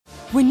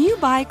When you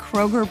buy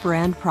Kroger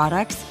brand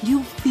products,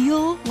 you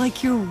feel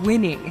like you're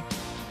winning.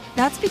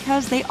 That's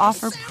because they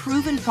offer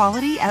proven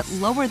quality at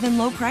lower than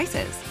low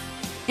prices.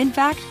 In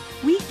fact,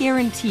 we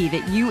guarantee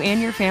that you and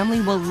your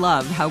family will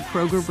love how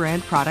Kroger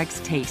brand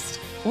products taste,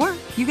 or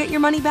you get your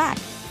money back.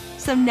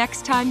 So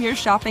next time you're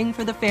shopping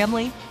for the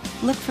family,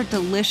 look for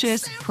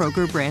delicious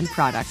Kroger brand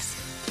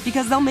products,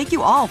 because they'll make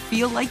you all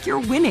feel like you're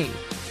winning.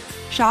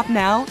 Shop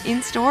now,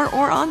 in-store,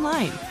 or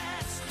online.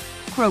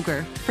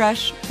 Kroger,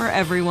 fresh for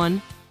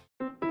everyone.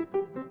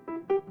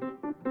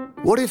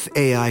 What if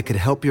AI could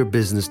help your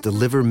business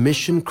deliver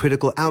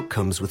mission-critical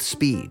outcomes with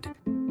speed?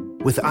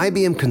 With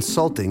IBM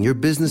Consulting, your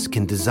business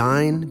can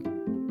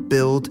design,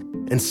 build,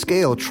 and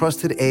scale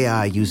trusted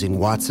AI using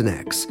Watson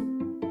X,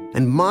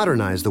 and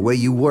modernize the way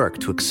you work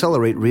to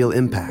accelerate real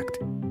impact.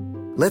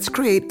 Let's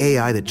create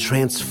AI that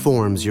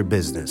transforms your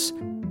business.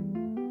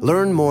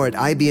 Learn more at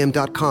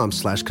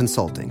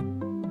ibm.com/consulting.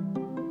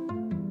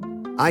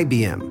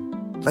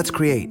 IBM. Let's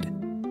create.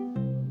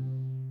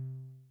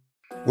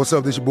 What's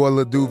up, this your boy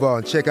Lil Duval,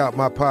 and check out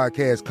my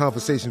podcast,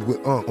 Conversations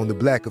with Unc, on the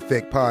Black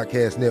Effect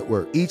Podcast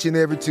Network. Each and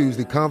every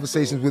Tuesday,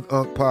 Conversations with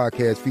Unc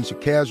podcast feature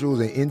casuals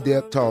and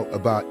in-depth talk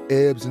about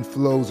ebbs and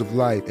flows of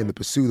life and the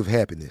pursuit of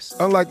happiness.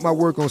 Unlike my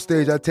work on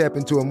stage, I tap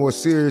into a more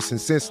serious and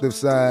sensitive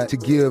side to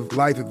give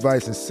life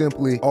advice and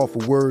simply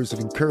offer words of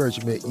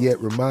encouragement, yet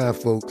remind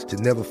folks to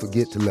never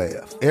forget to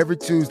laugh. Every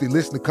Tuesday,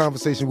 listen to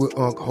Conversations with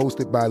Unc,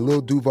 hosted by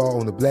Lil Duval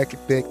on the Black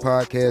Effect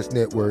Podcast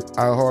Network,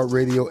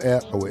 iHeartRadio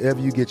app, or wherever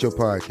you get your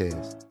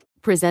podcasts.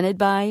 Presented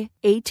by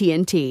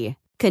AT&T.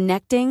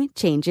 Connecting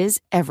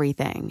changes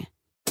everything.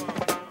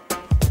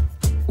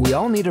 We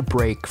all need a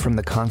break from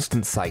the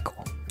constant cycle,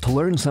 to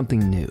learn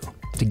something new,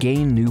 to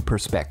gain new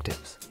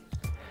perspectives.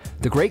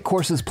 The Great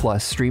Courses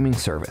Plus streaming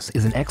service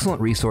is an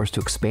excellent resource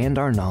to expand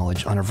our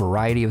knowledge on a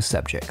variety of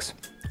subjects,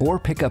 or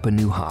pick up a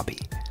new hobby.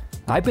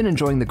 I've been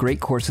enjoying the Great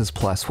Courses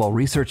Plus while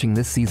researching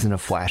this season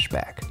of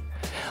Flashback.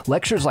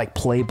 Lectures like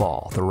Play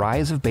Ball, The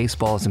Rise of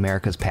Baseball as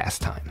America's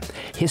Pastime,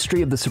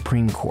 History of the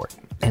Supreme Court,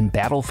 and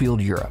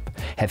Battlefield Europe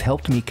have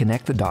helped me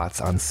connect the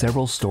dots on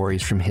several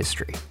stories from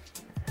history.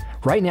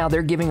 Right now,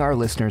 they're giving our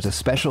listeners a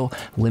special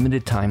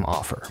limited time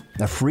offer,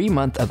 a free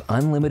month of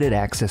unlimited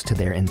access to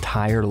their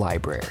entire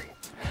library.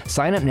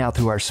 Sign up now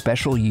through our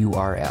special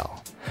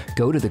URL.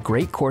 Go to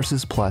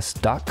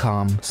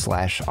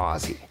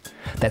thegreatcoursesplus.com/Aussie.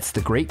 That's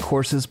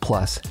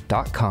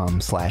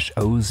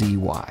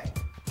thegreatcoursesplus.com/OZY.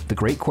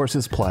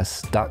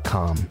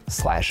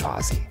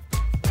 thegreatcoursesplus.com/Aussie.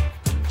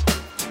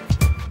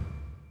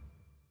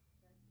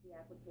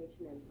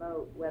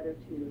 Whether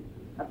to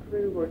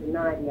approve or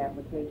deny the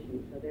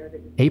application. So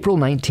April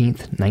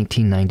 19th,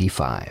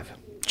 1995,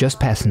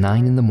 just past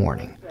 9 in the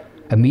morning,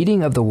 a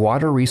meeting of the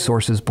Water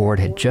Resources Board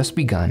had just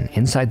begun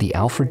inside the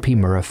Alfred P.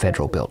 Murrah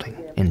Federal Building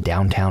in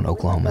downtown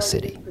Oklahoma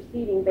City.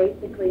 Proceeding,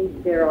 basically,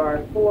 there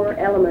are 4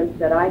 elements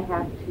that I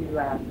have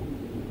to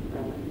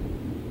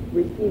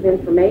receive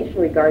information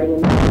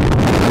regarding.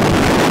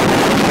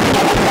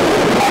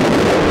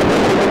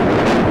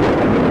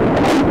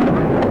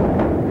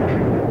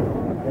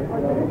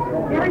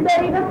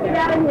 Everybody, let's get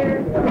out of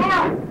here.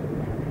 Now,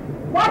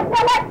 what's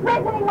the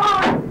electricity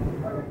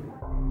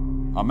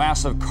line? A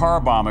massive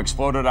car bomb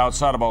exploded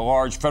outside of a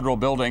large federal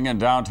building in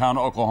downtown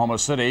Oklahoma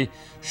City,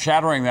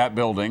 shattering that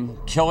building,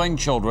 killing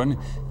children,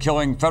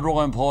 killing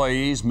federal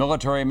employees,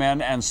 military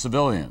men, and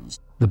civilians.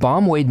 The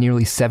bomb weighed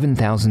nearly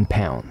 7,000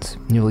 pounds,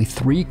 nearly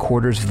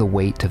 3/4 of the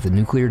weight of the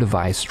nuclear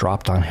device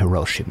dropped on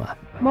Hiroshima.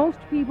 Most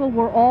people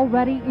were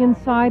already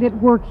inside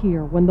at work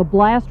here when the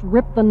blast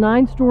ripped the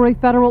 9-story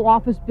federal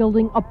office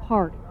building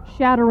apart,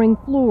 shattering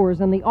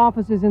floors and the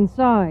offices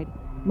inside.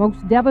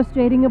 Most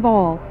devastating of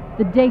all,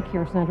 the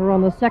daycare center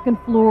on the 2nd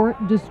floor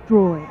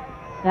destroyed.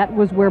 That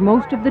was where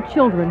most of the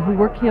children who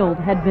were killed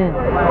had been.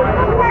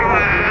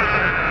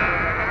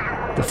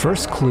 The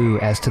first clue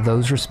as to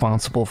those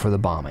responsible for the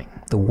bombing,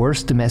 the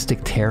worst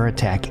domestic terror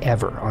attack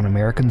ever on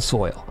American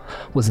soil,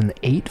 was an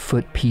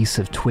 8-foot piece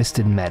of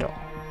twisted metal.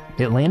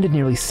 It landed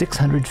nearly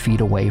 600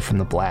 feet away from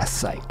the blast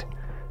site.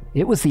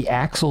 It was the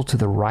axle to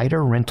the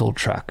Ryder rental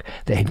truck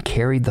that had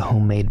carried the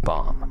homemade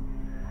bomb.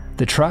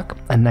 The truck,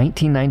 a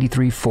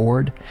 1993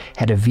 Ford,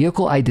 had a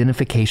vehicle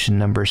identification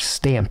number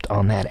stamped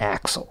on that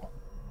axle.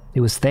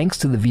 It was thanks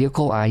to the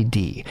vehicle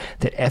ID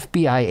that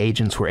FBI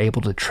agents were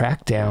able to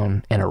track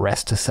down and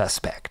arrest a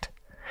suspect.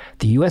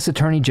 The U.S.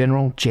 Attorney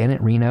General,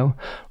 Janet Reno,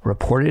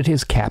 reported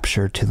his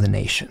capture to the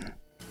nation.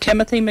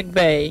 Timothy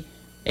McVeigh,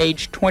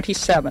 age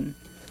 27,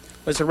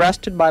 was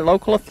arrested by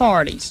local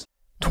authorities.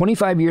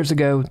 25 years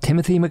ago,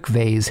 Timothy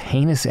McVeigh's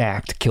heinous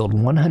act killed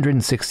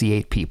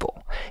 168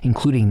 people,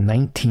 including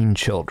 19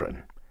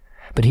 children.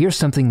 But here's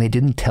something they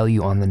didn't tell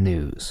you on the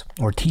news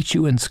or teach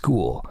you in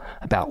school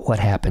about what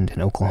happened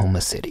in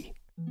Oklahoma City.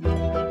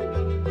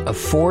 A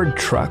Ford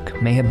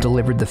truck may have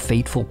delivered the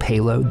fateful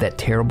payload that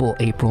terrible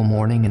April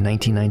morning in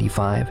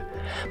 1995,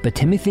 but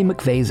Timothy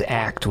McVeigh's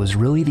act was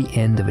really the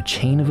end of a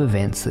chain of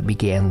events that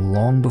began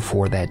long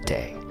before that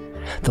day.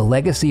 The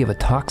legacy of a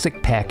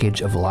toxic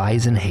package of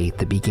lies and hate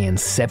that began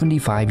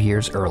 75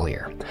 years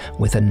earlier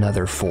with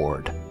another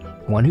Ford.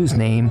 one whose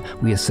name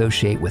we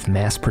associate with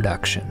mass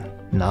production,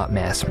 not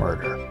mass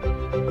murder.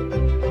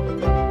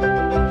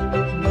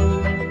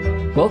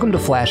 Welcome to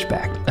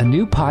Flashback, a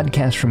new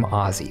podcast from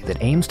Ozzy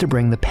that aims to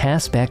bring the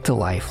past back to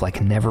life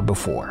like never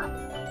before.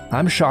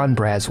 I'm Sean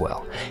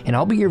Braswell, and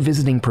I'll be your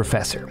visiting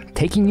professor,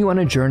 taking you on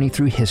a journey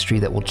through history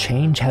that will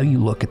change how you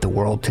look at the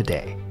world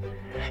today.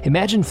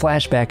 Imagine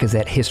Flashback as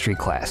that history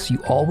class you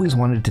always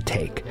wanted to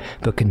take,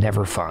 but could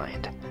never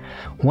find.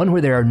 One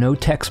where there are no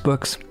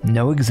textbooks,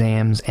 no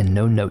exams, and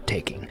no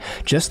note-taking,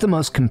 just the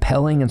most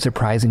compelling and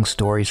surprising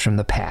stories from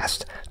the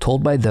past,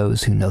 told by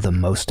those who know the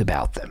most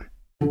about them.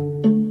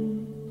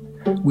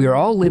 We are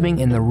all living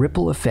in the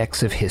ripple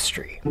effects of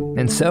history,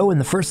 and so in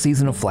the first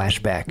season of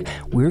Flashback,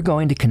 we're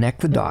going to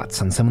connect the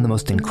dots on some of the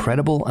most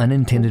incredible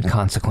unintended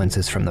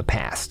consequences from the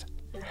past.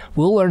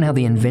 We'll learn how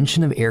the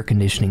invention of air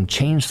conditioning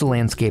changed the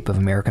landscape of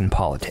American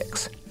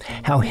politics,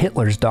 how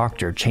Hitler's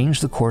doctor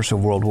changed the course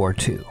of World War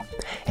II,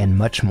 and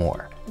much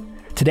more.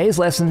 Today's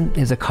lesson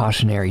is a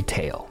cautionary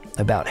tale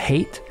about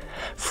hate,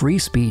 free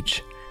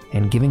speech,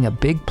 and giving a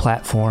big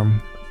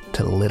platform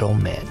to little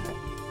men.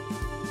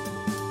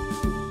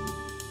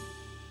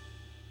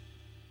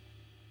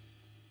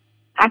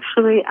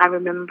 Actually, I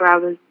remember I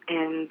was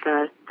in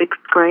the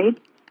 6th grade,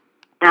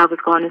 and I was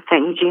going to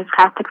St. Eugene's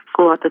Catholic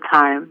School at the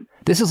time.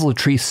 This is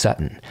Latrice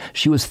Sutton.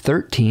 She was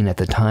 13 at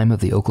the time of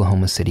the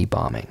Oklahoma City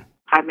bombing.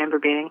 I remember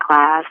being in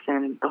class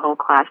and the whole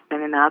class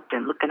standing up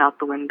and looking out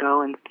the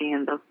window and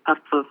seeing the puff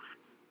of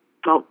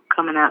smoke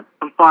coming out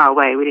from far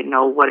away. We didn't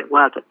know what it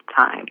was at the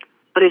time,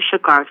 but it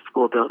shook our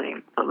school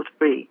building, so it was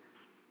pretty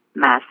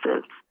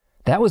massive.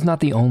 That was not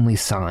the only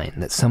sign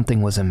that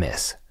something was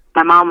amiss.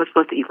 My mom was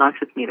supposed to eat lunch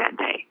with me that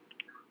day,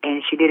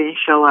 and she didn't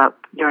show up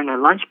during her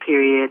lunch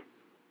period,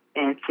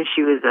 and since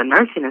she was a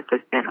nursing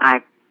assistant,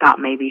 I thought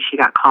maybe she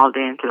got called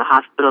in to the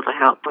hospital to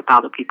help with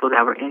all the people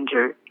that were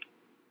injured.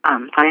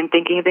 So I didn't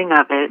think anything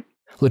of it.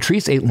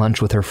 Latrice ate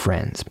lunch with her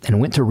friends and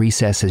went to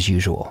recess as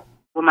usual.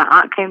 When my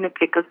aunt came to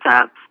pick us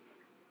up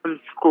from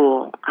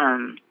school,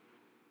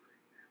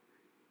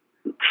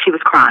 she was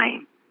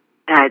crying.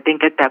 And I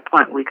think at that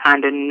point we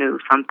kind of knew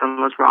something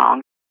was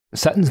wrong.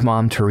 Sutton's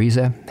mom,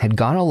 Teresa, had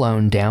gone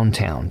alone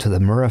downtown to the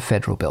Murrah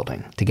Federal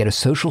Building to get a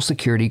Social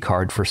Security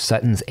card for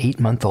Sutton's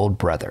 8-month-old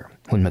brother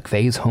when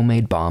McVeigh's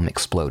homemade bomb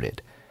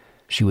exploded.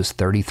 She was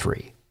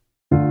 33.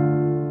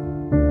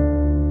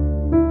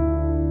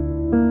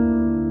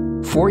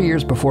 4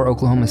 years before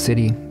Oklahoma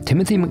City,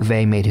 Timothy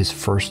McVeigh made his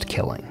first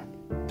killing.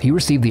 He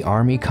received the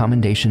Army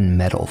Commendation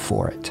Medal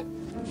for it.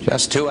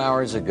 Just 2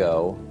 hours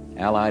ago,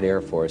 Allied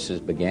air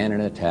forces began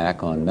an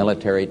attack on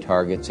military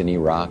targets in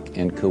Iraq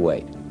and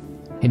Kuwait.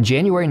 In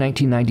January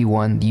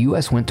 1991, the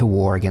U.S. went to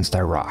war against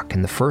Iraq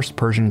in the First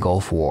Persian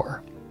Gulf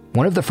War.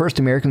 One of the first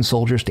American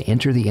soldiers to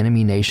enter the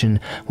enemy nation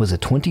was a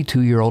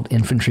 22-year-old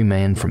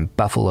infantryman from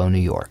Buffalo, New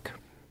York.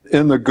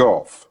 In the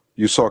Gulf,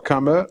 you saw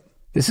combat?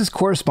 This is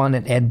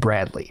correspondent Ed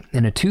Bradley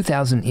in a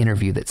 2000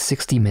 interview that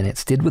 60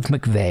 Minutes did with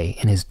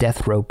McVeigh in his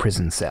death row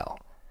prison cell.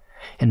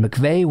 And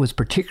McVeigh was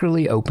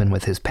particularly open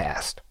with his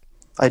past.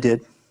 I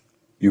did.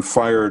 You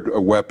fired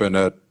a weapon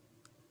at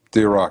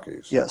the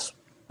Iraqis? Yes.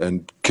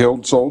 And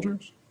killed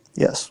soldiers?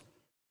 Yes.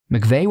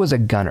 McVeigh was a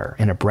gunner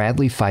in a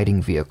Bradley fighting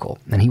vehicle,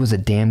 and he was a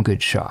damn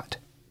good shot.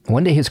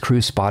 One day his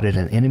crew spotted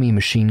an enemy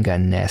machine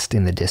gun nest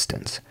in the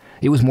distance.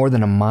 It was more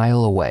than a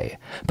mile away,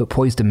 but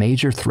posed a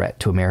major threat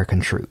to American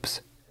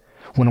troops.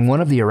 When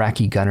one of the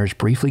Iraqi gunners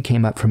briefly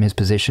came up from his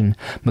position,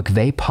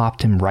 McVeigh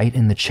popped him right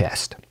in the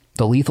chest.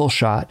 The lethal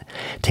shot,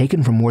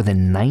 taken from more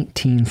than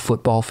 19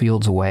 football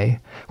fields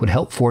away, would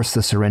help force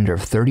the surrender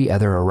of 30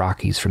 other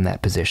Iraqis from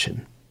that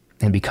position,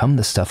 and become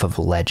the stuff of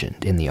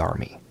legend in the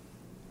Army.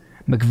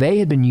 McVeigh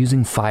had been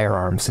using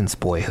firearms since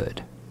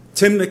boyhood.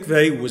 Tim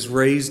McVeigh was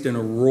raised in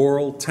a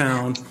rural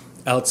town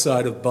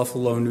outside of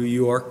Buffalo, New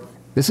York.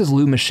 This is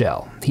Lou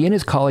Michel. He and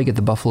his colleague at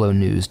the Buffalo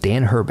News,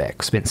 Dan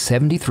Herbeck, spent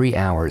 73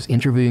 hours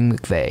interviewing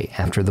McVeigh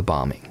after the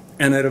bombing.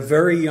 And at a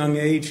very young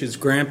age, his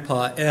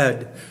grandpa,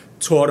 Ed,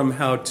 taught him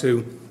how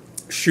to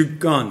shoot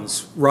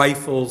guns,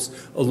 rifles,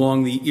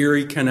 along the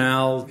Erie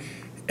Canal.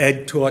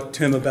 Ed taught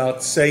Tim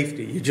about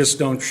safety. You just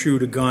don't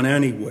shoot a gun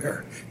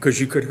anywhere,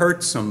 because you could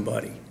hurt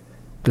somebody.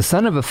 The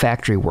son of a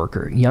factory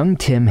worker, young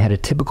Tim had a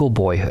typical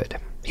boyhood.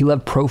 He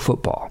loved pro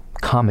football,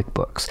 comic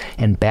books,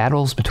 and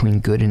battles between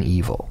good and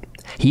evil.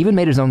 He even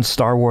made his own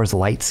Star Wars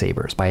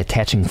lightsabers by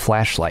attaching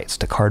flashlights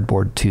to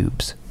cardboard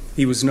tubes.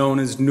 He was known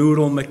as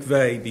Noodle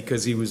McVeigh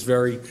because he was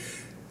very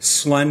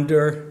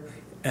slender,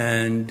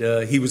 and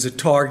he was a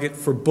target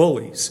for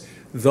bullies.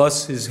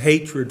 Thus his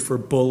hatred for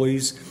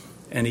bullies,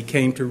 and he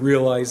came to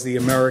realize the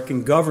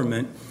American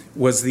government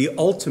was the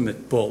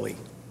ultimate bully.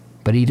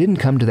 But he didn't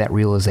come to that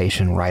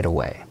realization right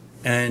away.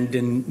 And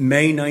in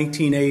May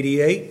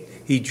 1988,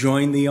 he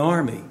joined the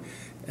Army.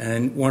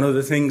 And one of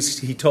the things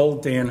he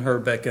told Dan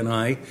Herbeck and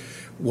I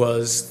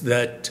was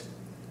that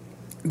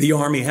the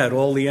Army had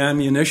all the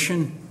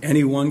ammunition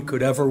anyone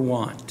could ever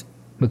want.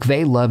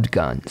 McVeigh loved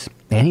guns,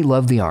 and he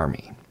loved the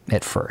Army,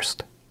 at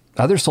first.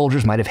 Other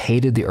soldiers might have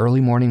hated the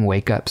early morning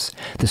wake-ups,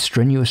 the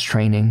strenuous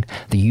training,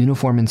 the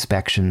uniform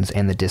inspections,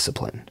 and the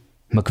discipline.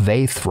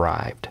 McVeigh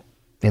thrived.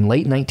 In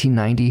late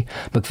 1990,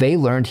 McVeigh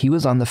learned he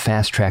was on the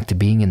fast track to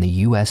being in the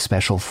U.S.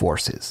 Special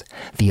Forces,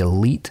 the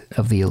elite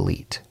of the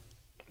elite.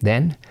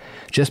 Then,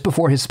 just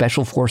before his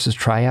Special Forces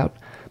tryout,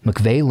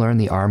 McVeigh learned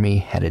the Army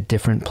had a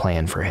different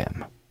plan for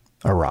him: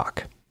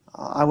 Iraq.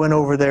 I went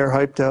over there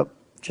hyped up,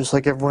 just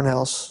like everyone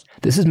else.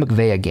 This is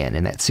McVeigh again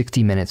in that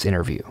 60 Minutes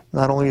interview.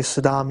 Not only is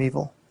Saddam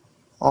evil,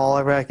 all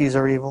Iraqis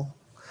are evil.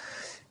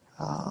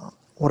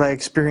 What I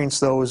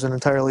experienced, though, was an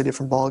entirely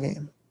different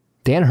ballgame.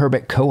 Dan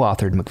Herbeck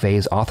co-authored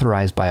McVeigh's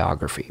authorized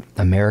biography,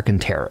 American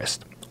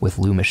Terrorist, with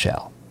Lou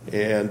Michel.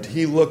 And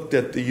he looked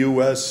at the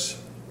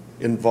U.S.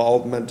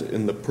 involvement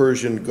in the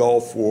Persian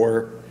Gulf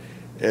War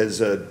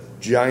as a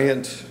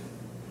giant,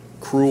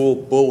 cruel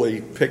bully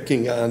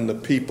picking on the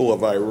people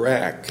of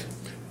Iraq.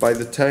 By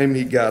the time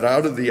he got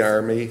out of the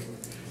Army,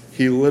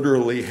 he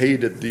literally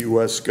hated the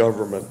U.S.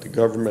 government, the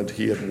government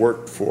he had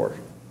worked for.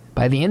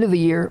 By the end of the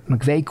year,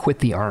 McVeigh quit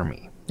the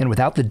Army. And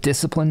without the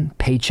discipline,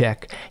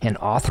 paycheck, and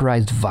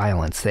authorized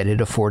violence that it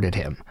afforded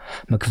him,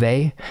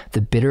 McVeigh, the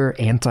bitter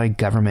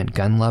anti-government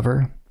gun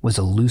lover, was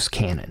a loose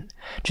cannon,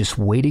 just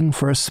waiting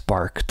for a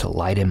spark to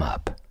light him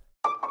up.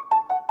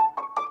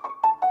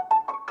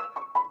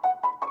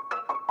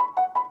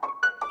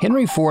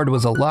 Henry Ford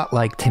was a lot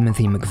like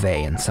Timothy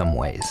McVeigh in some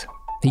ways.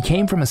 He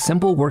came from a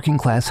simple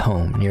working-class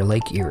home near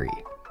Lake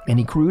Erie, and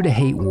he grew to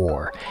hate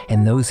war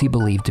and those he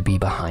believed to be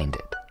behind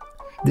it.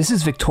 This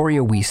is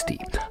Victoria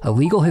Wieste, a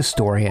legal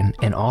historian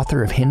and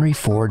author of Henry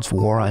Ford's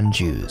War on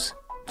Jews.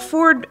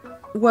 Ford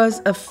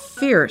was a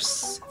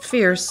fierce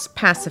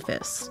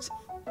pacifist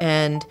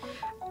and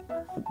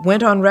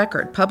went on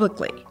record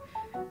publicly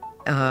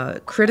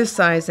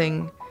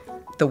criticizing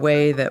the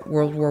way that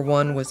World War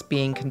I was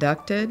being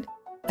conducted.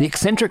 The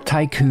eccentric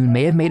tycoon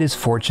may have made his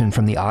fortune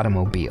from the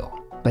automobile,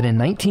 but in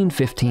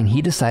 1915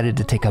 he decided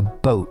to take a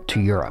boat to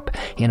Europe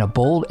in a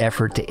bold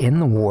effort to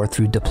end the war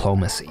through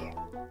diplomacy.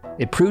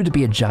 It proved to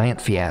be a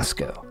giant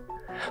fiasco.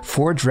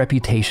 Ford's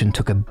reputation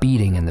took a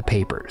beating in the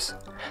papers.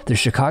 The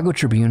Chicago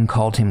Tribune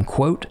called him,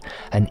 quote,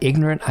 an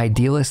ignorant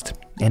idealist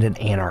and an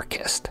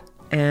anarchist.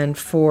 And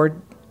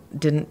Ford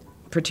didn't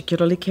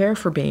particularly care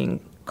for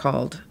being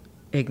called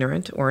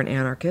ignorant or an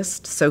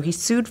anarchist, so he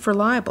sued for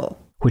libel.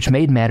 Which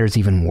made matters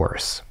even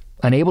worse.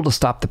 Unable to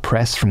stop the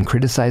press from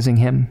criticizing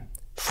him,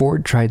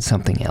 Ford tried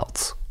something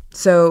else.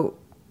 So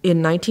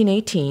in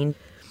 1918,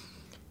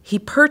 he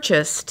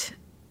purchased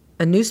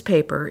a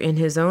newspaper in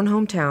his own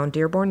hometown,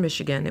 Dearborn,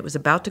 Michigan. It was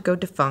about to go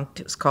defunct.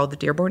 It was called the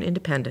Dearborn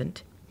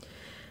Independent.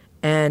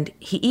 And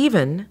he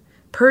even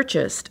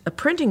purchased a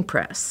printing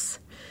press.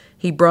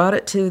 He brought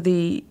it to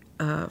the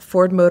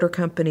Ford Motor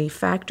Company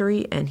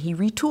factory, and he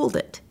retooled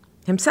it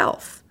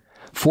himself.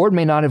 Ford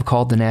may not have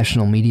called the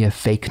national media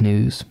fake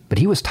news, but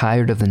he was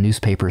tired of the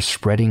newspapers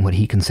spreading what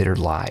he considered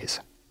lies.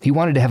 He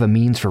wanted to have a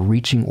means for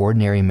reaching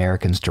ordinary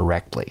Americans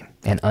directly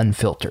and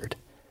unfiltered.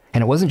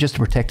 And it wasn't just to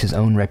protect his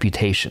own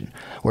reputation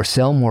or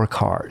sell more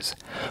cars.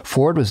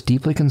 Ford was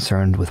deeply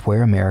concerned with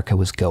where America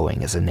was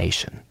going as a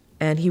nation.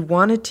 And he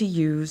wanted to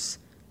use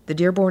the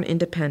Dearborn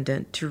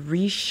Independent to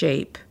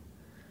reshape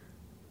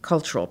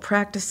cultural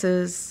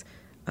practices,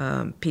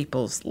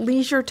 people's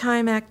leisure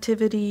time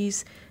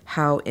activities,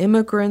 how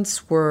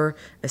immigrants were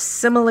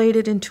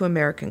assimilated into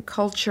American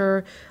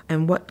culture,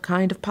 and what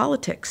kind of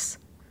politics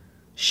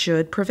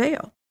should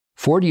prevail.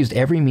 Ford used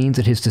every means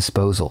at his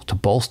disposal to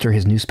bolster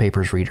his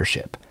newspaper's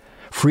readership.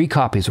 Free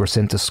copies were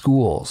sent to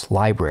schools,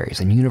 libraries,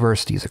 and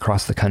universities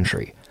across the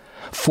country.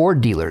 Ford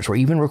dealers were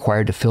even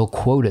required to fill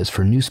quotas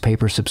for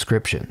newspaper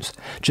subscriptions,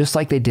 just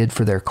like they did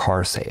for their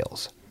car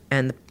sales.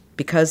 And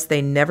because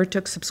they never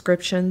took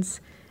subscriptions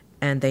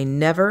and they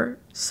never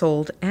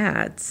sold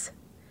ads,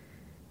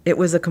 it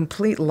was a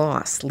complete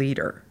loss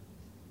leader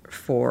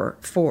for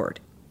Ford,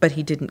 but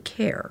he didn't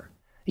care.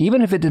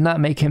 Even if it did not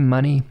make him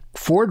money,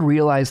 Ford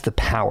realized the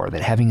power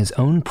that having his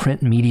own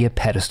print media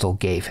pedestal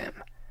gave him.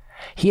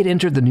 He had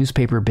entered the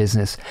newspaper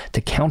business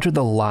to counter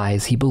the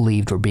lies he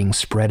believed were being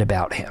spread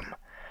about him,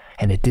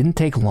 and it didn't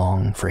take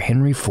long for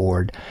Henry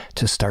Ford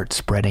to start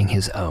spreading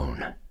his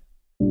own.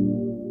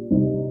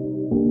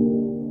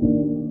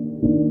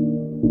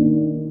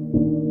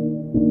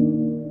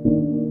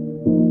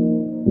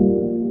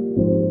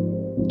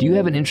 Do you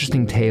have an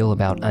interesting tale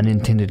about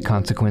unintended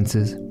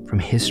consequences from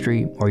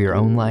history or your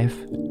own life?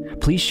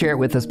 Please share it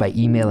with us by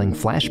emailing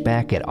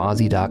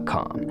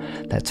flashback@ozy.com.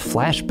 That's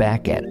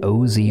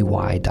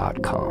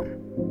flashback@ozy.com.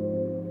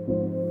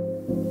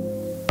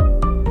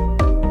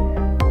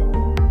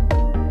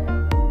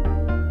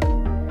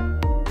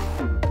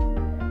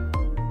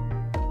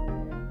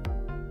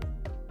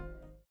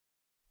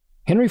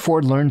 Henry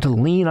Ford learned to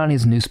lean on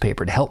his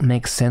newspaper to help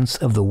make sense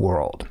of the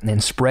world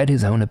and spread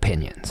his own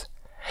opinions.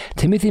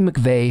 Timothy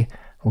McVeigh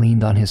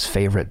leaned on his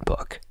favorite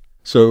book.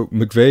 So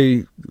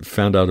McVeigh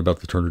found out about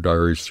the Turner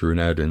Diaries through an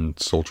ad in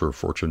Soldier of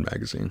Fortune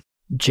magazine.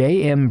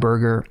 J.M.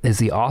 Berger is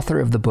the author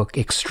of the book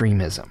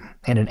Extremism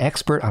and an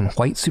expert on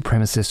white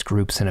supremacist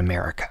groups in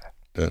America.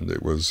 And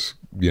it was,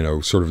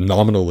 sort of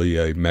nominally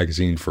a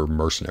magazine for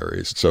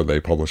mercenaries. So they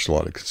published a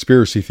lot of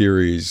conspiracy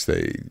theories.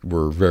 They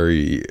were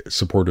very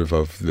supportive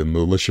of the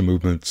militia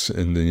movements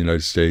in the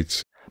United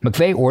States.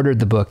 McVeigh ordered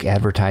the book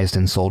advertised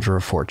in Soldier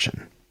of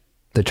Fortune.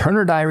 The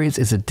Turner Diaries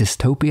is a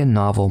dystopian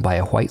novel by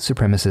a white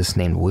supremacist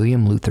named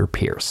William Luther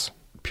Pierce.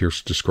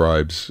 Pierce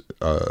describes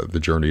the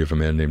journey of a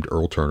man named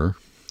Earl Turner,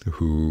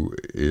 who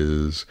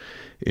is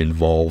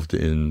involved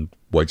in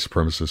white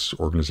supremacist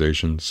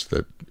organizations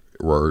that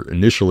were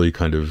initially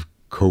kind of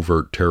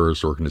covert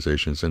terrorist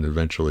organizations, and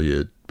eventually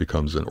it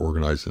becomes an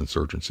organized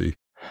insurgency.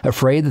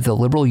 Afraid that the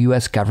liberal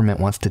U.S. government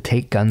wants to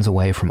take guns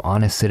away from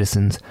honest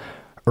citizens,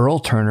 Earl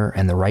Turner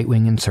and the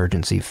right-wing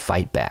insurgency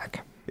fight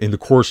back. In the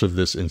course of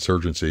this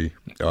insurgency,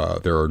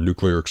 there are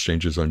nuclear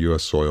exchanges on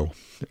U.S. soil.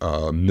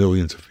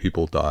 Millions of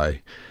people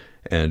die,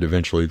 and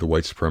eventually the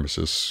white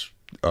supremacists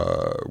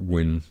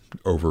win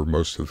over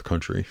most of the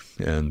country,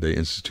 and they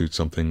institute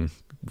something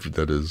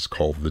that is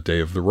called the Day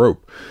of the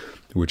Rope,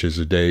 which is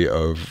a day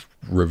of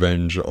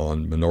revenge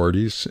on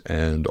minorities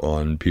and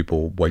on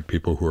white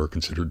people who are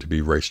considered to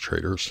be race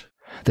traitors.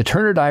 The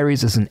Turner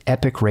Diaries is an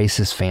epic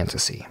racist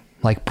fantasy,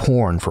 like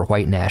porn for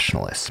white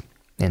nationalists,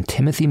 and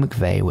Timothy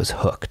McVeigh was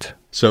hooked.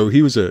 So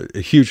he was a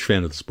huge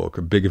fan of this book,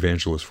 a big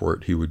evangelist for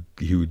it. He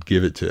would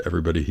give it to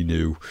everybody he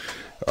knew.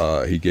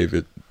 He gave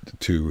it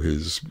to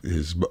his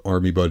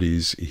army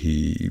buddies.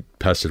 He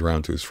passed it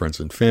around to his friends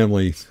and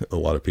family. A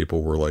lot of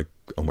people were like,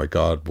 "Oh my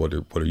God, what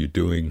are you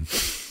doing?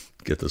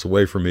 Get this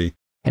away from me."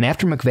 And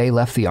after McVeigh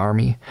left the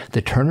Army,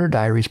 the Turner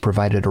Diaries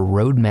provided a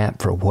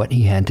roadmap for what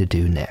he had to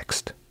do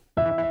next.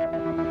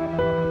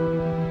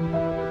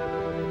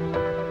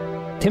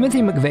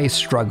 Timothy McVeigh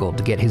struggled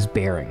to get his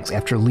bearings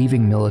after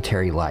leaving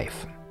military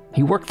life.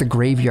 He worked the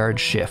graveyard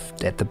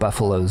shift at the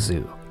Buffalo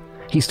Zoo.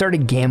 He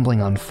started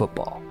gambling on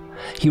football.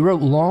 He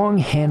wrote long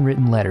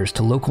handwritten letters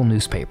to local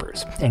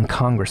newspapers and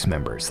Congress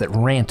members that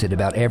ranted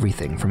about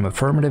everything from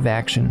affirmative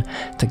action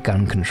to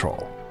gun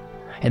control.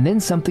 And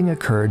then something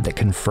occurred that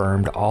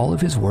confirmed all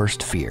of his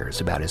worst fears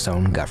about his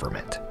own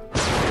government.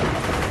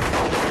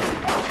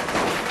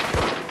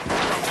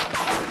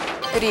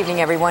 Good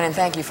evening, everyone, and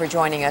thank you for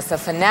joining us. A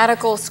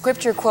fanatical,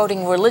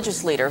 scripture-quoting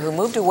religious leader who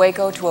moved to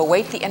Waco to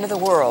await the end of the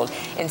world,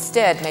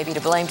 instead may be to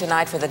blame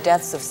tonight for the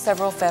deaths of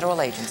several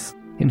federal agents.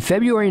 In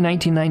February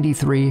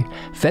 1993,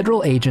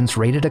 federal agents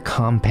raided a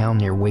compound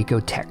near Waco,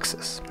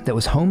 Texas, that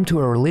was home to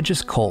a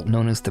religious cult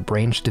known as the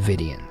Branch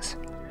Davidians.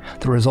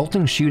 The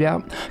resulting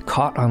shootout,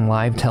 caught on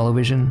live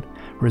television,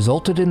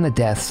 resulted in the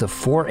deaths of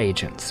 4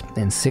 agents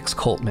and 6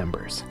 cult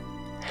members.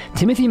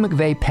 Timothy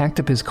McVeigh packed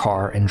up his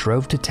car and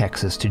drove to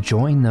Texas to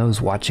join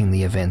those watching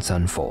the events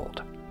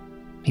unfold.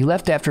 He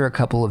left after a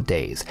couple of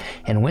days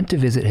and went to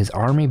visit his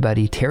Army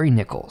buddy Terry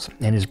Nichols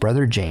and his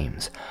brother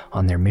James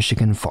on their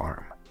Michigan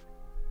farm.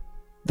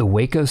 The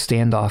Waco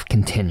standoff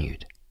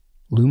continued.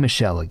 Lou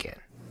Michel again.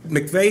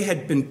 McVeigh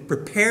had been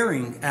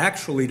preparing,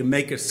 actually, to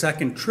make a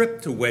second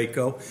trip to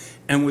Waco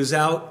and was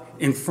out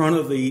in front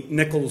of the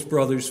Nichols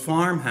Brothers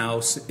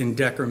farmhouse in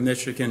Decker,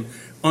 Michigan,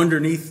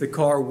 underneath the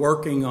car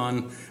working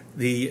on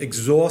the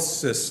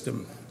exhaust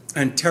system.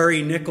 And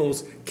Terry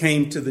Nichols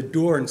came to the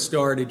door and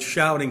started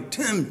shouting,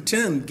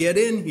 Tim, get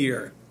in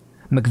here."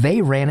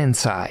 McVeigh ran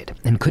inside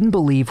and couldn't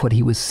believe what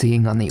he was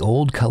seeing on the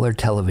old color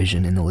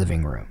television in the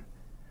living room.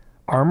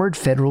 Armored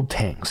federal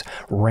tanks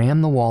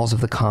rammed the walls of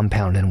the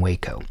compound in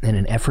Waco in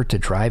an effort to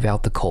drive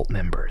out the cult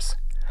members.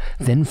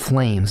 Then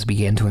flames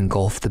began to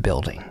engulf the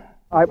building.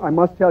 I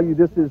must tell you,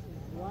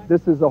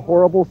 this is a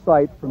horrible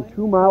sight from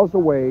 2 miles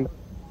away.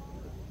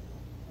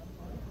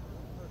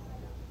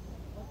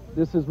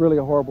 This is really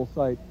a horrible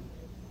sight.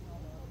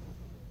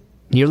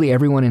 Nearly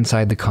everyone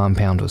inside the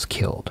compound was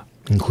killed,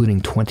 including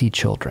 20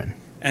 children.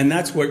 And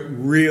that's what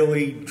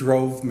really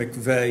drove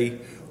McVeigh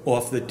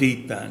off the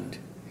deep end.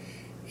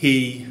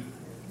 He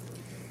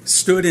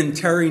stood in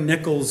Terry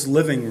Nichols'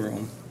 living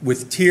room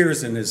with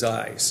tears in his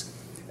eyes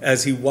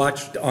as he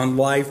watched on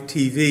live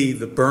TV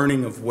the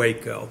burning of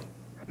Waco.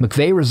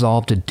 McVeigh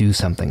resolved to do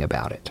something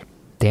about it.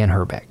 Dan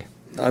Herbeck.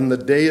 On the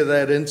day of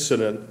that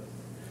incident,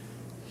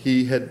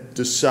 he had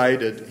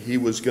decided he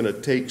was going to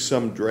take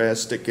some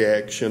drastic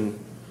action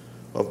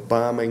of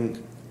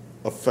bombing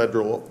a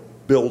federal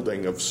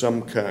building of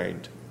some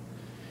kind.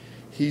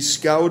 He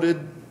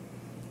scouted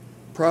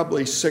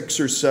probably 6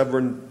 or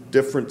 7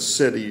 different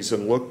cities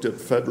and looked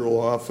at federal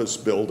office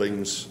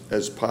buildings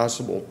as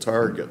possible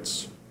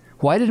targets.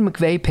 Why did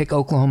McVeigh pick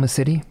Oklahoma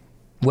City?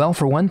 Well,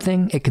 for one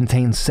thing, it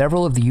contains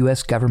several of the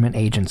U.S. government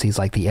agencies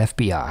like the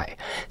FBI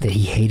that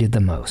he hated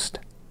the most.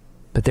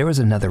 But there was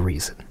another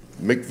reason.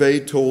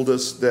 McVeigh told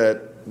us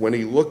that when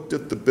he looked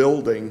at the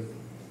building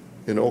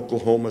in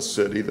Oklahoma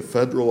City, the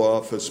federal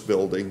office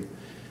building,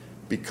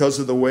 because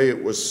of the way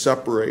it was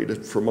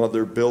separated from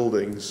other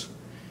buildings,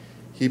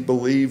 he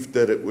believed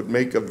that it would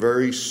make a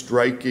very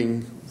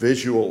striking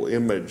visual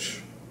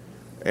image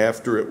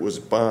after it was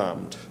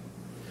bombed.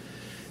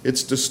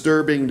 It's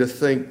disturbing to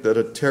think that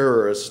a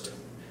terrorist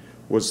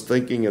was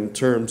thinking in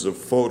terms of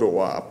photo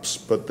ops,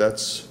 but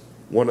that's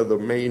one of the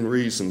main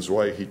reasons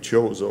why he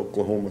chose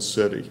Oklahoma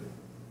City.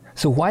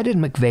 So why did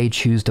McVeigh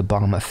choose to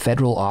bomb a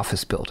federal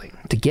office building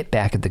to get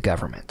back at the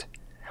government?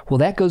 Well,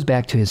 that goes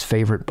back to his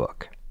favorite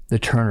book, The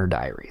Turner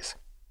Diaries.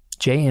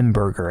 J.M.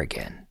 Berger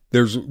again.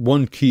 There's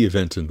one key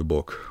event in the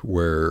book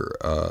where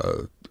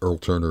Earl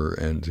Turner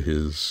and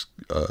his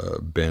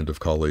band of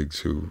colleagues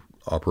who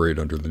operate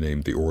under the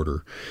name The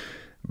Order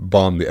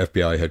bomb the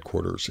FBI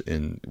headquarters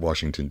in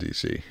Washington,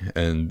 D.C.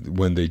 And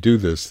when they do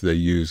this, they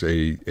use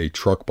a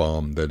truck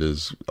bomb that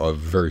is of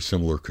very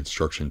similar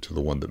construction to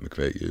the one that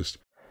McVeigh used.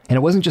 And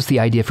it wasn't just the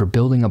idea for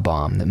building a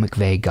bomb that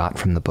McVeigh got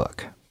from the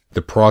book.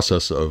 The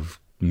process of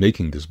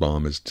making this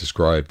bomb is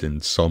described in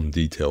some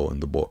detail in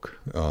the book.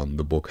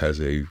 The book has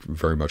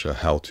very much a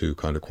how-to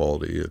kind of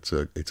quality. It's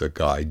a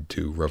guide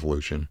to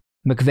revolution.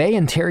 McVeigh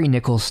and Terry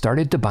Nichols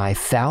started to buy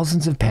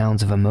thousands of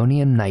pounds of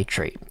ammonium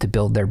nitrate to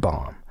build their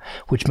bomb,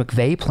 which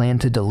McVeigh planned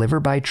to deliver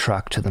by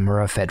truck to the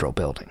Murrah Federal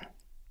Building.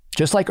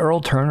 Just like Earl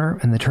Turner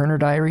and the Turner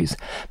Diaries,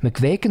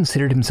 McVeigh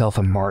considered himself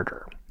a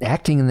martyr,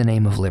 acting in the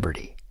name of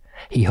liberty.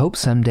 He hoped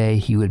someday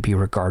he would be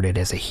regarded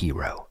as a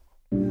hero.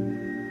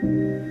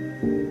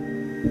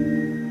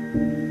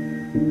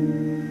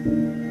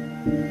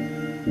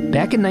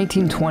 Back in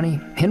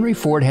 1920, Henry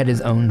Ford had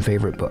his own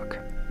favorite book.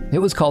 It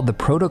was called The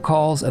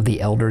Protocols of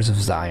the Elders of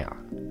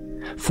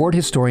Zion. Ford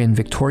historian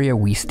Victoria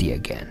Wieste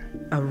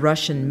again. A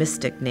Russian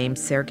mystic named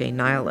Sergei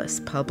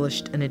Nilus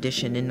published an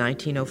edition in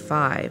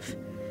 1905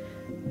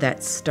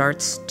 that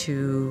starts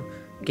to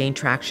gain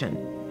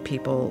traction.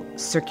 People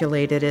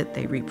circulated it,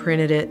 they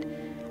reprinted it,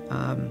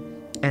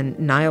 and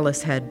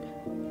Nilus had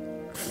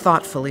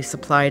thoughtfully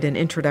supplied an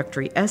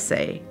introductory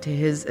essay to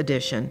his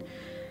edition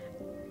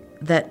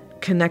that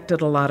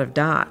connected a lot of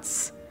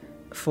dots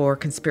for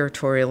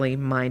conspiratorially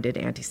minded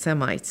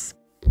anti-Semites.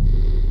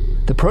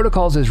 The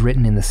Protocols is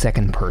written in the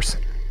second person.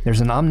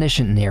 There's an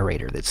omniscient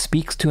narrator that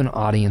speaks to an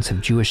audience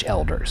of Jewish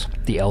elders,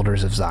 the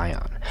Elders of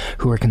Zion,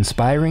 who are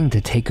conspiring to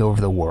take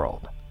over the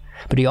world.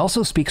 But he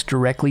also speaks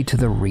directly to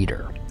the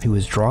reader, who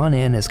is drawn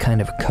in as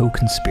kind of a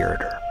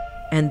co-conspirator.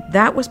 And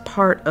that was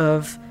part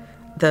of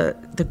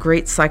the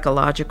great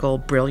psychological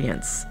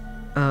brilliance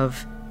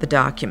of the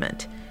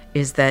document,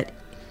 is that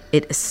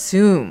it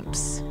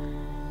assumes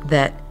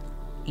that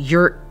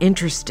you're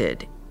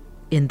interested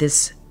in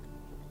this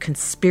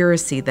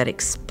conspiracy that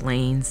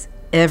explains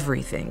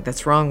everything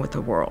that's wrong with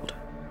the world.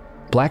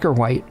 Black or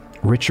white,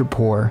 rich or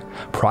poor,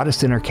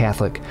 Protestant or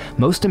Catholic,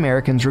 most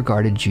Americans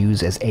regarded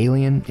Jews as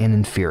alien and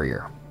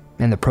inferior.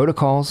 And the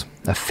Protocols,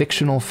 a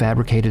fictional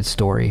fabricated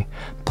story,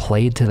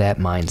 played to that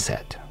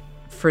mindset.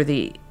 For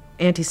the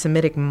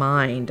anti-Semitic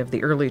mind of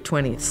the early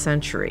 20th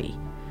century,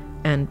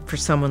 and for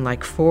someone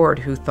like Ford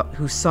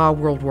who saw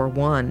World War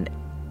I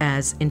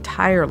as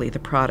entirely the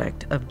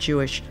product of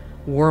Jewish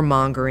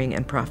warmongering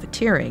and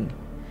profiteering,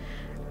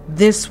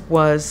 this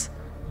was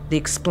the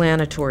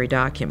explanatory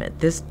document.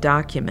 This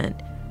document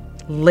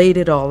laid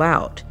it all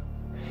out.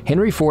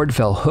 Henry Ford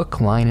fell hook,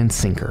 line, and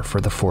sinker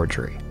for the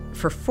forgery.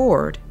 For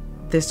Ford,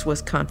 this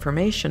was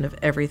confirmation of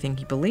everything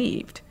he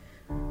believed.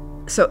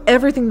 So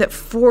everything that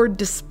Ford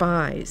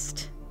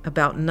despised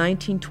about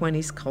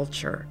 1920s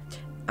culture,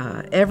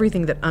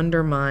 everything that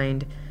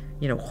undermined,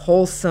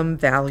 wholesome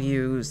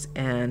values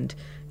and,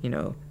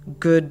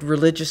 good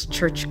religious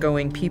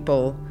church-going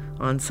people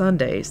on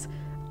Sundays,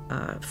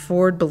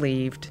 Ford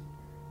believed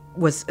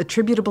was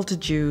attributable to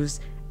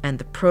Jews, and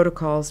the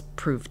Protocols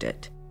proved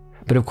it.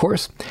 But of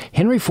course,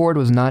 Henry Ford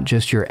was not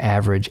just your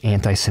average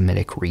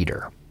anti-Semitic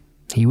reader.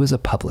 He was a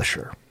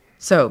publisher.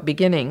 So,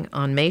 beginning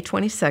on May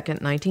 22nd,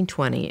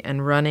 1920,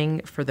 and running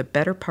for the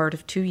better part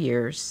of 2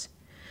 years,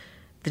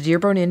 the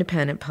Dearborn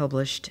Independent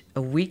published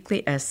a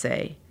weekly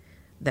essay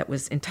that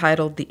was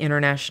entitled The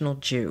International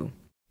Jew.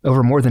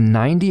 Over more than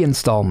 90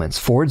 installments,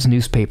 Ford's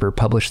newspaper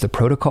published the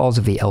Protocols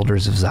of the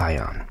Elders of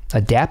Zion,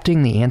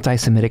 adapting the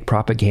anti-Semitic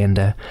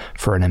propaganda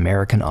for an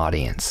American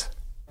audience.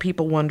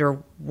 People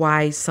wonder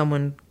why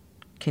someone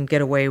can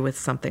get away with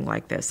something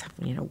like this.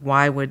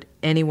 Why would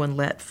anyone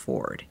let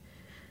Ford?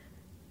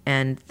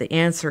 And the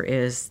answer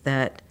is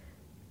that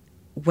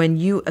when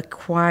you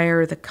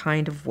acquire the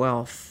kind of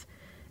wealth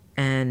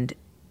and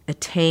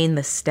attain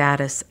the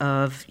status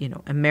of,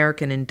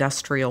 American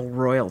industrial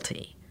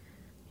royalty,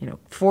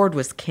 Ford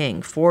was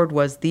king. Ford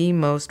was the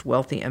most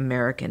wealthy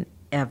American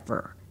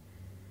ever.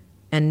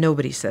 And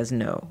nobody says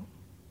no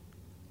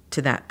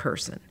to that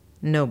person.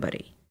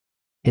 Nobody.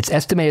 It's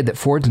estimated that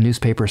Ford's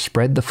newspaper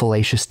spread the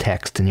fallacious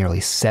text to nearly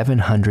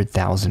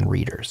 700,000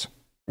 readers.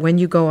 When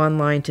you go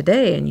online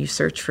today and you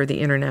search for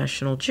the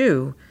International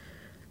Jew,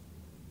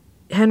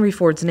 Henry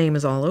Ford's name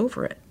is all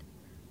over it.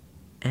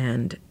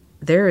 And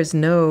there is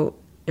no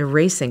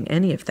erasing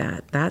any of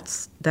that.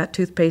 That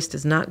toothpaste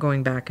is not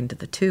going back into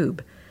the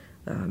tube.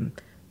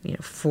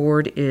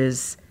 Ford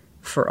is,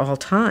 for all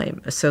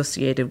time,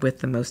 associated with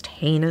the most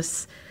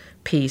heinous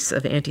piece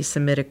of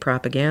anti-Semitic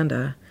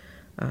propaganda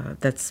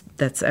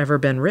that's ever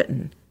been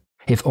written.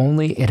 If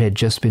only it had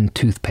just been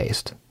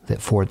toothpaste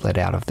that Ford let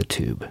out of the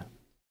tube.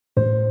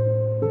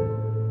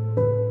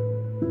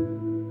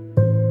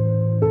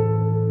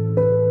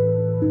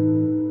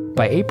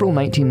 By April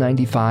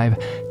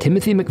 1995,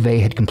 Timothy McVeigh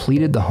had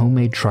completed the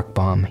homemade truck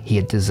bomb he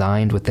had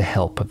designed with the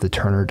help of the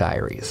Turner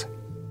Diaries.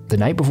 The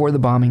night before the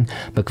bombing,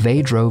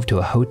 McVeigh drove to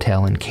a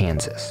hotel in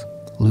Kansas.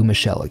 Lou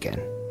Michel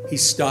again. He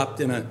stopped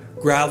in a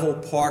gravel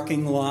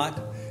parking lot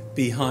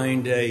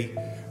behind a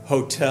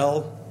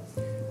hotel,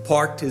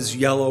 parked his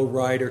yellow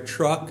Ryder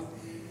truck,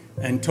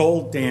 and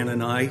told Dan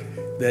and I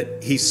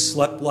that he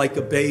slept like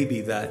a baby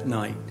that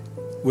night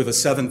with a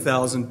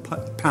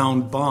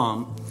 7,000-pound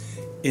bomb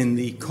in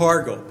the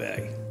cargo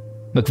bay.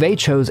 McVeigh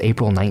chose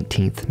April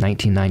 19th,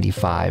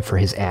 1995 for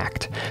his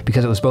act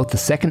because it was both the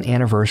second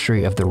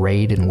anniversary of the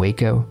raid in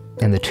Waco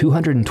and the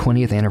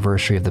 220th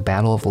anniversary of the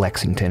Battle of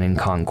Lexington in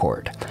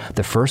Concord,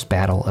 the first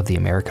battle of the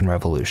American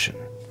Revolution.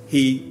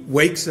 He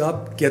wakes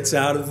up, gets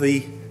out of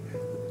the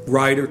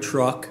Ryder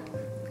truck,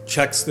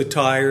 checks the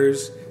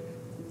tires,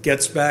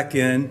 gets back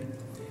in,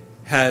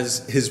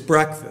 has his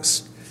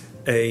breakfast,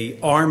 a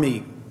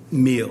Army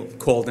meal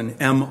called an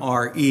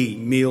MRE,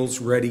 Meals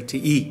Ready to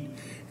Eat,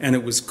 and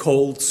it was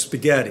cold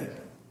spaghetti.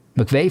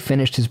 McVeigh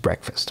finished his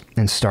breakfast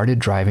and started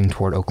driving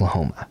toward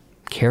Oklahoma,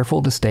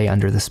 careful to stay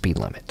under the speed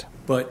limit.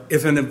 But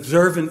if an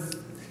observant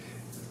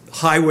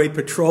highway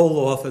patrol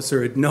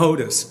officer had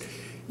noticed,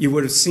 you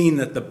would have seen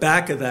that the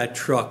back of that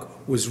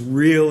truck was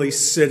really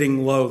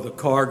sitting low, the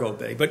cargo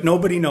bay, but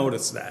nobody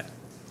noticed that.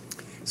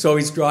 So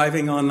he's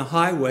driving on the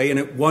highway, and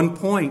at one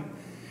point,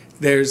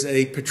 there's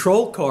a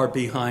patrol car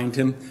behind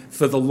him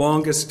for the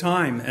longest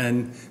time,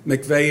 and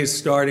McVeigh is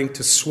starting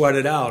to sweat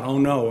it out. Oh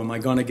no, am I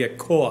going to get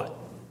caught?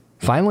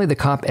 Finally, the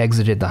cop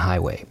exited the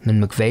highway,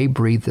 and McVeigh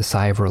breathed a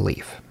sigh of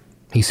relief.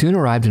 He soon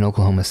arrived in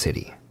Oklahoma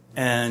City.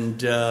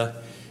 And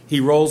he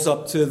rolls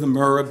up to the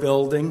Murrah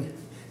building,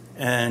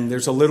 and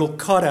there's a little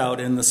cutout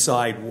in the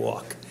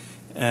sidewalk.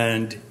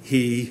 And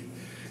he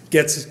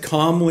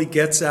calmly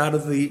gets out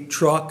of the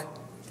truck,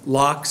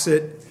 locks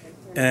it,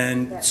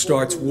 and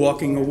starts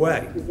walking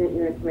away.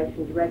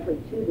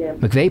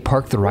 McVeigh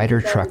parked the Ryder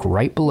truck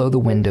right below the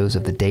windows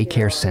of the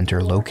daycare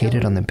center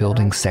located on the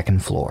building's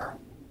second floor.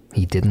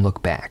 He didn't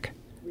look back.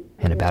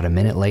 And about a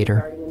minute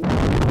later,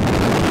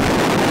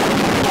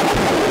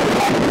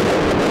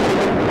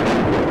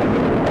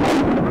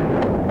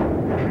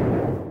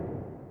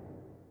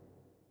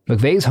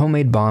 McVeigh's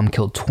homemade bomb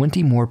killed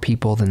 20 more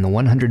people than the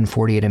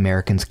 148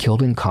 Americans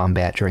killed in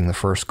combat during the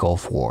first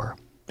Gulf War,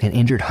 and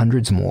injured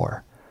hundreds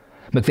more.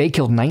 McVeigh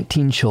killed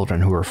 19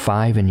 children who were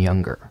 5 and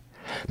younger.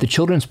 The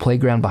children's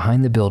playground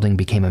behind the building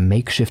became a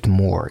makeshift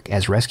morgue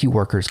as rescue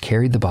workers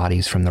carried the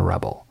bodies from the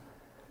rubble.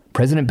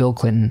 President Bill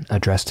Clinton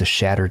addressed a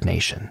shattered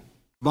nation.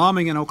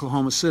 Bombing in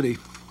Oklahoma City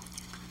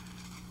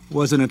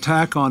was an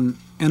attack on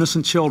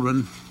innocent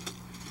children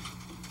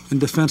and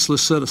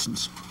defenseless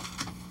citizens.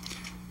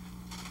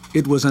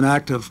 It was an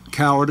act of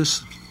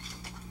cowardice,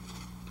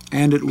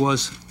 and it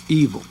was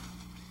evil.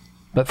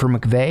 But for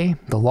McVeigh,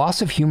 the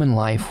loss of human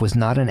life was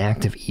not an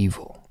act of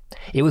evil.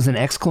 It was an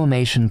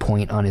exclamation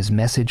point on his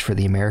message for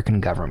the American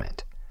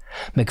government.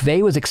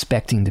 McVeigh was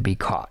expecting to be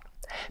caught,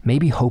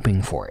 maybe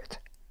hoping for it.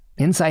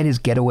 Inside his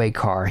getaway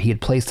car, he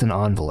had placed an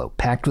envelope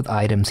packed with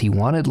items he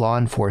wanted law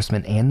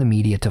enforcement and the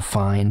media to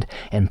find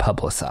and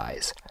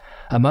publicize.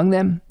 Among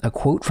them, a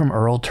quote from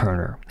Earl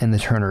Turner in the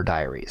Turner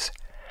Diaries.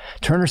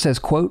 Turner says,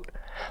 quote,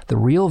 "The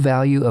real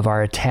value of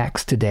our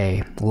attacks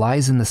today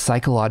lies in the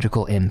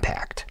psychological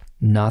impact,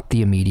 not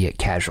the immediate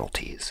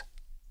casualties."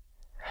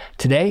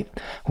 Today,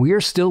 we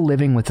are still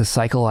living with the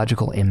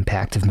psychological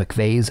impact of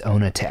McVeigh's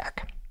own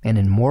attack, and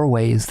in more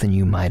ways than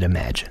you might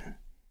imagine.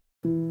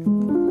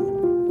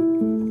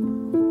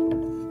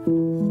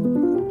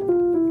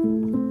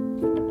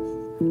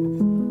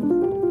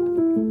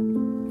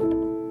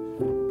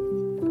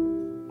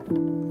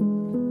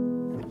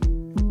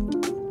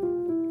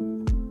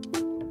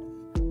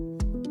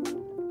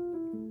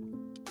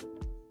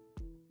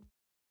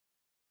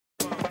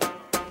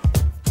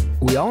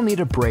 We all need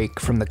a break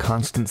from the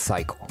constant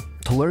cycle,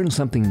 to learn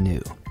something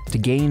new, to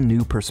gain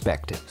new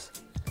perspectives.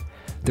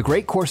 The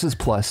Great Courses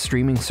Plus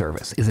streaming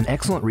service is an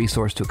excellent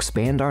resource to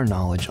expand our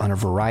knowledge on a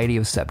variety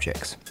of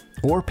subjects,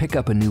 or pick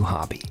up a new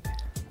hobby.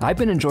 I've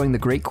been enjoying the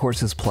Great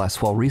Courses Plus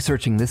while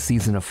researching this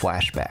season of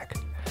Flashback.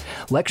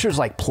 Lectures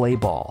like Play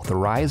Ball, The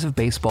Rise of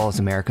Baseball as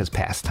America's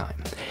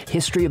Pastime,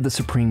 History of the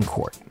Supreme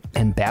Court,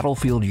 and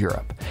Battlefield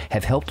Europe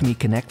have helped me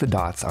connect the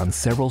dots on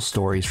several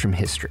stories from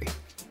history.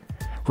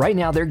 Right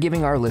now, they're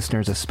giving our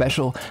listeners a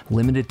special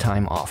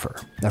limited-time offer,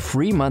 a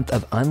free month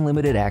of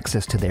unlimited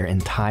access to their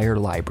entire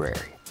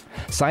library.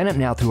 Sign up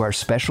now through our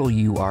special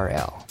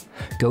URL.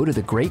 Go to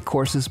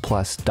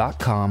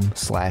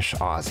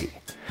thegreatcoursesplus.com/Aussie.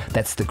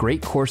 That's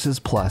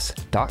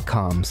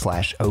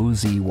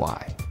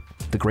thegreatcoursesplus.com/OZY.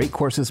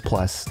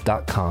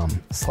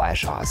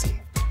 thegreatcoursesplus.com/Aussie.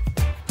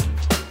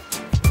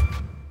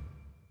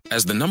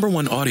 As the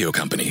 #1 audio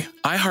company,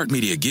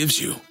 iHeartMedia gives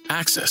you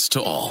access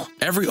to all.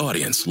 Every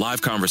audience,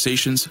 live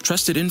conversations,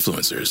 trusted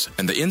influencers,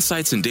 and the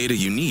insights and data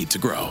you need to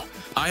grow.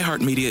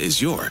 iHeartMedia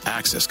is your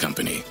access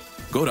company.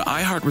 Go to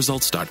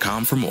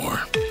iHeartResults.com for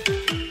more.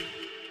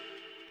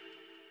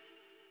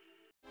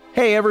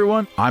 Hey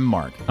everyone, I'm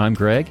Mark. I'm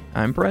Greg.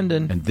 I'm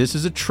Brendan. And this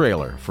is a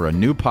trailer for a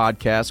new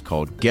podcast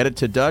called Get It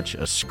to Dutch,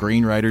 A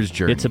Screenwriter's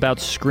Journey. It's about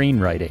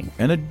screenwriting.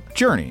 And a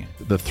journey.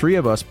 The three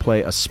of us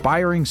play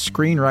aspiring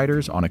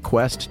screenwriters on a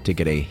quest to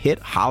get a hit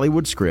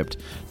Hollywood script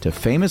to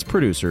famous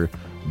producer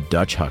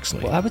Dutch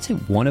Huxley. Well, I would say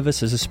one of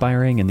us is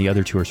aspiring and the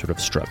other two are sort of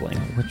struggling.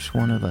 Which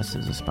one of us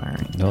is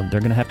aspiring? Well, they're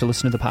going to have to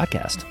listen to the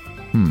podcast.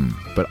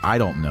 But I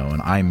don't know,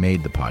 and I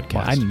made the podcast.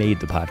 Well, I made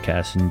the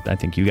podcast, and I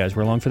think you guys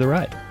were along for the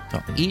ride. So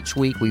each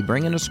week we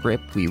bring in a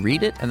script, we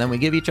read it, and then we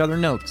give each other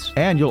notes.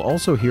 And you'll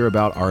also hear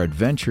about our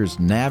adventures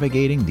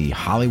navigating the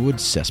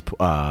Hollywood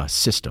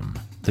system.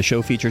 The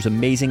show features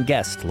amazing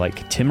guests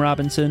like Tim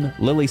Robinson,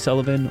 Lily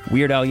Sullivan,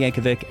 Weird Al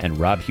Yankovic, and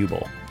Rob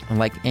Hubel. And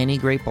like any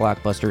great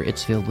blockbuster,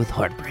 it's filled with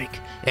heartbreak,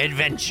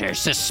 adventure,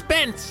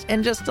 suspense,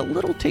 and just a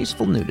little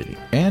tasteful nudity.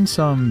 And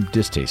some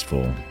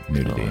distasteful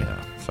nudity. Oh,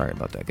 yeah. Sorry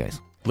about that, guys.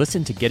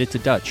 Listen to Get It to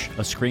Dutch,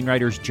 A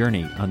Screenwriter's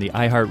Journey on the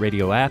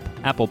iHeartRadio app,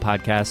 Apple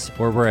Podcasts,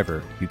 or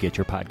wherever you get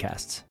your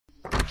podcasts.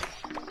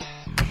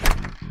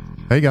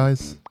 Hey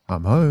guys,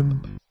 I'm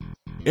home.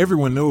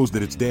 Everyone knows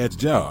that it's Dad's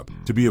job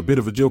to be a bit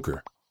of a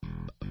joker.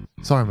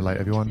 Sorry I'm late,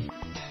 everyone.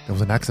 There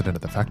was an accident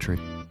at the factory.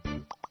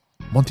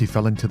 Monty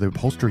fell into the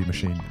upholstery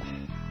machine.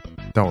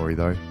 Don't worry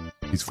though,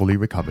 he's fully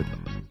recovered.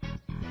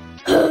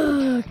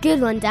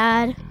 Good one,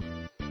 Dad.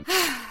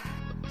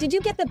 Did you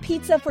get the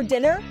pizza for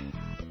dinner?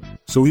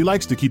 So he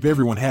likes to keep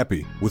everyone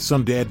happy with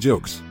some dad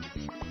jokes.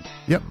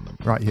 Yep,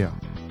 right here.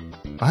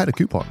 I had a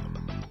coupon,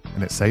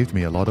 and it saved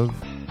me a lot of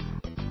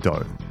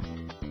dough.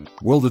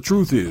 Well, the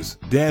truth is,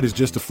 Dad is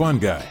just a fun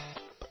guy.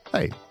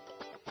 Hey,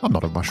 I'm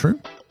not a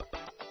mushroom.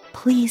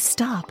 Please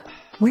stop.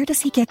 Where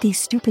does he get these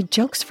stupid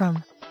jokes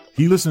from?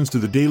 He listens to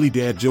the Daily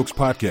Dad Jokes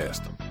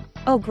podcast.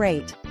 Oh,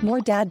 great.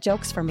 More dad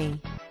jokes for me.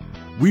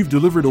 We've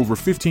delivered over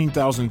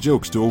 15,000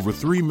 jokes to over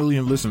 3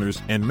 million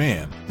listeners, and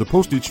man, the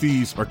postage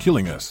fees are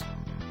killing us.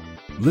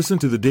 Listen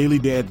to the Daily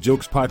Dad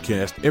Jokes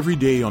podcast every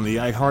day on the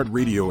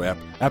iHeartRadio app,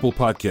 Apple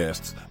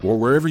Podcasts, or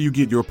wherever you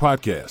get your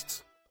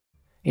podcasts.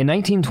 In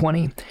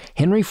 1920,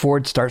 Henry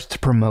Ford starts to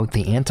promote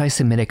the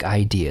anti-Semitic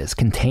ideas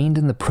contained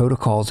in the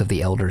Protocols of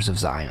the Elders of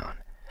Zion.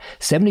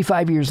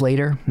 75 years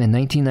later, in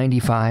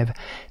 1995,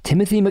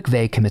 Timothy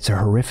McVeigh commits a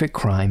horrific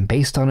crime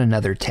based on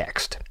another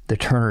text, the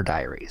Turner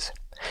Diaries.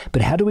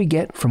 But how do we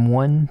get from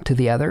one to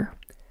the other?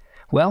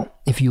 Well,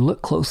 if you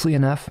look closely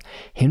enough,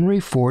 Henry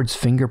Ford's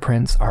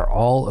fingerprints are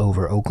all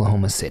over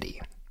Oklahoma City.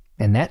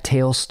 And that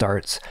tale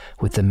starts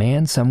with the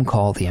man some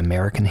call the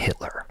American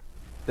Hitler.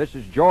 This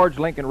is George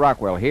Lincoln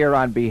Rockwell here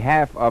on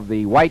behalf of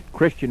the white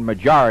Christian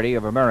majority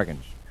of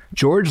Americans.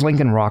 George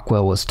Lincoln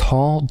Rockwell was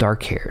tall,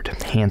 dark-haired,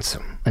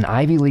 handsome, an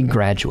Ivy League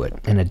graduate,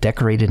 and a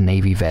decorated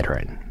Navy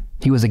veteran.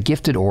 He was a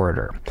gifted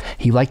orator.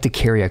 He liked to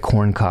carry a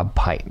corncob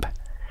pipe.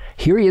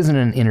 Here he is in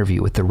an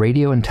interview with the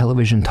radio and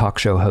television talk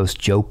show host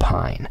Joe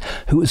Pyne,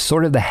 who was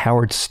sort of the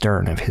Howard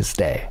Stern of his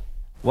day.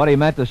 What he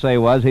meant to say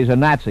was he's a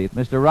Nazi.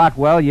 Mr.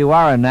 Rockwell, you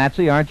are a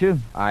Nazi, aren't you?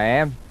 I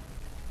am.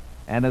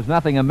 And there's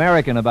nothing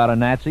American about a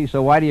Nazi,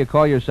 so why do you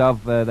call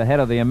yourself the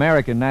head of the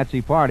American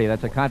Nazi Party?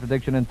 That's a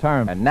contradiction in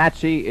terms. A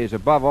Nazi is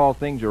above all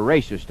things a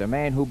racist, a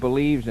man who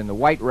believes in the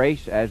white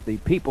race as the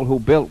people who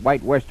built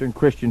white Western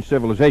Christian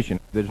civilization.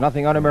 There's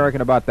nothing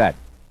un-American about that.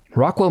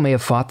 Rockwell may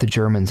have fought the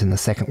Germans in the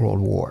Second World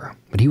War,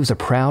 but he was a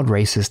proud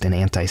racist and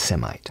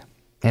anti-Semite.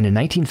 And in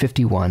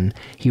 1951,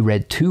 he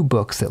read two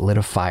books that lit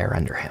a fire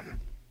under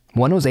him.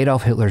 One was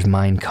Adolf Hitler's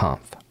Mein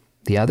Kampf.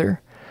 The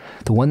other,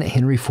 the one that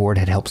Henry Ford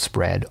had helped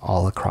spread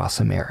all across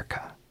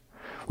America.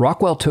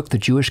 Rockwell took the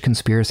Jewish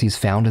conspiracies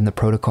found in the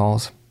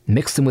Protocols,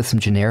 mixed them with some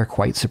generic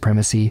white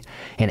supremacy,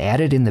 and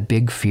added in the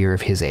big fear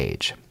of his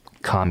age,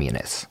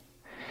 communists.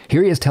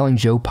 Here he is telling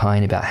Joe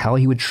Pyne about how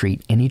he would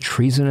treat any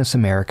treasonous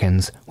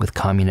Americans with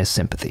communist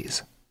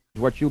sympathies.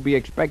 What you'll be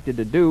expected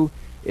to do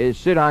is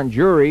sit on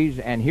juries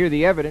and hear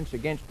the evidence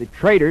against the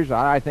traitors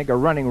I think are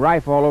running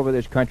rife all over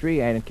this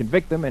country and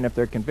convict them, and if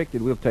they're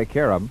convicted, we'll take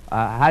care of them.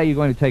 How are you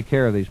going to take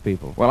care of these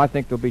people? Well, I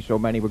think there'll be so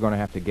many we're going to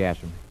have to gas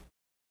them.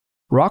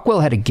 Rockwell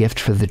had a gift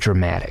for the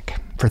dramatic,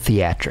 for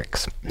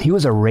theatrics. He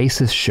was a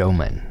racist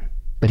showman.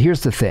 But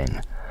here's the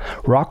thing.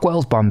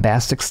 Rockwell's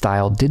bombastic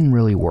style didn't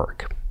really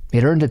work.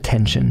 It earned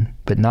attention,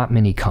 but not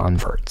many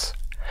converts.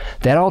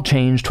 That all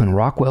changed when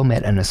Rockwell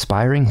met an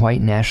aspiring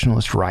white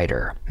nationalist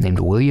writer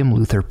named William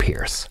Luther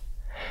Pierce.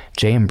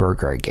 J.M.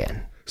 Berger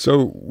again.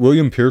 So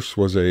William Pierce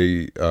was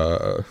grew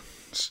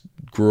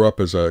up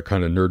as a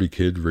kind of nerdy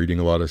kid reading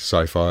a lot of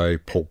sci-fi,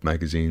 pulp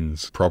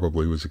magazines,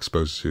 probably was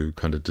exposed to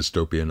kind of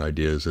dystopian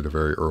ideas at a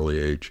very early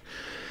age.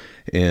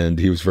 And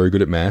he was very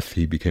good at math.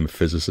 He became a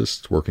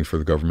physicist working for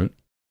the government.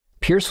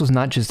 Pierce was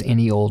not just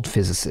any old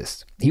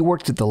physicist. He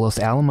worked at the Los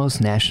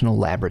Alamos National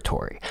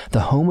Laboratory,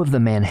 the home of the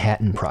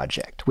Manhattan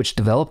Project, which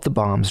developed the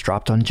bombs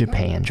dropped on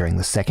Japan during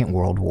the Second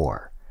World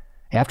War.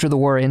 After the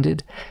war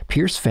ended,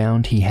 Pierce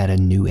found he had a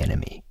new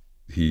enemy.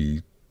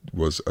 He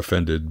was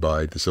offended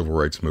by the civil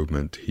rights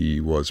movement.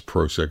 He was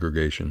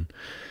pro-segregation.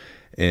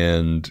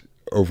 And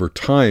over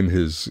time,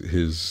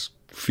 his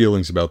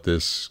feelings about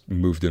this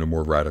moved in a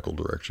more radical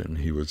direction.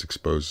 He was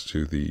exposed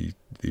to the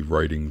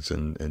writings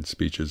and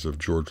speeches of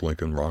George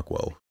Lincoln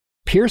Rockwell.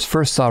 Pierce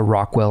first saw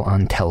Rockwell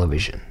on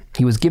television.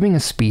 He was giving a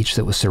speech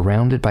that was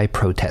surrounded by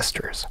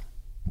protesters.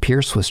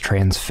 Pierce was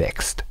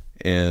transfixed.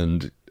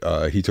 And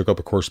he took up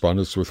a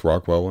correspondence with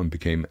Rockwell and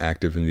became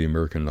active in the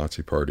American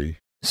Nazi Party.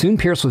 Soon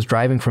Pierce was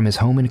driving from his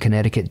home in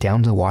Connecticut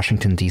down to the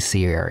Washington,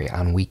 D.C. area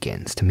on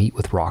weekends to meet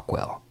with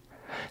Rockwell.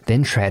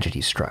 Then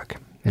tragedy struck.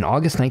 In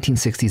August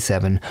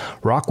 1967,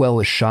 Rockwell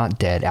was shot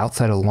dead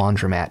outside a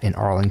laundromat in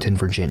Arlington,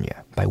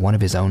 Virginia, by one of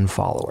his own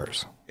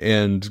followers.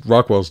 And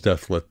Rockwell's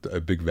death left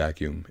a big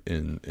vacuum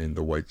in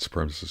the white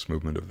supremacist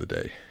movement of the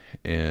day.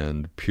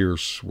 And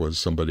Pierce was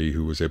somebody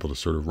who was able to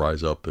sort of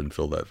rise up and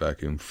fill that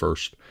vacuum,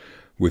 first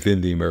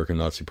within the American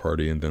Nazi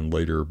Party and then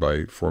later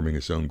by forming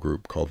his own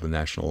group called the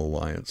National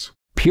Alliance.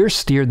 Pierce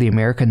steered the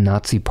American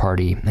Nazi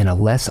Party in a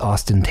less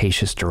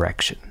ostentatious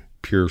direction.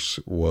 Pierce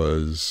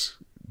was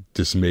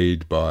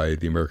dismayed by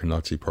the American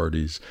Nazi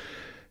Party's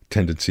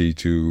tendency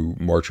to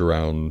march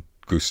around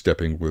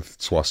goose-stepping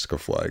with swastika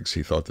flags.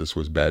 He thought this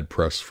was bad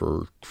press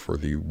for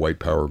the white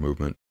power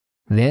movement.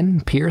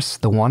 Then Pierce,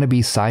 the wannabe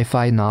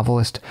sci-fi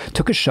novelist,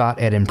 took a shot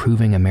at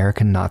improving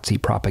American Nazi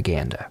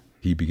propaganda.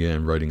 He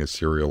began writing a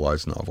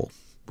serialized novel,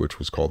 which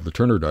was called The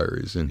Turner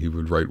Diaries, and he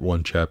would write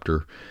one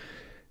chapter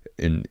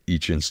in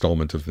each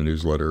installment of the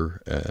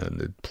newsletter,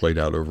 and it played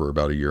out over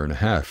about a year and a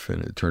half,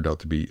 and it turned out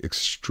to be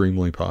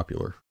extremely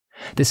popular.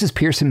 This is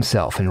Pierce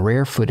himself in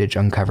rare footage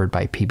uncovered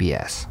by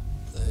PBS.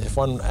 If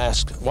one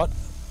asked what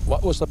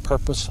was the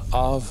purpose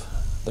of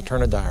the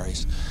Turner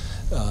Diaries,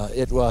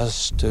 it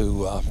was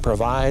to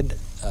provide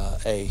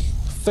a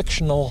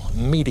fictional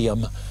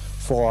medium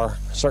for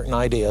certain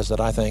ideas that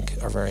I think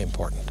are very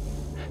important.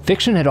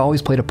 Fiction had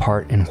always played a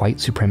part in white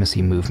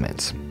supremacy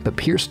movements, but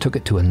Pierce took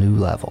it to a new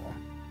level.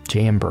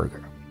 J.M.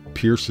 Berger.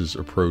 Pierce's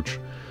approach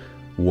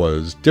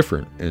was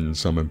different in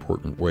some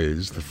important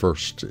ways. The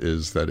first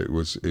is that it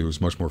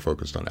was much more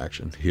focused on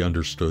action. He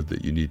understood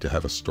that you need to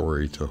have a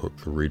story to hook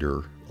the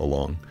reader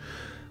along.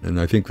 And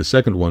I think the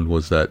second one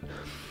was that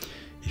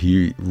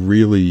he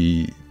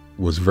really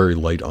was very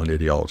light on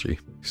ideology.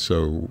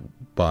 So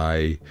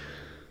by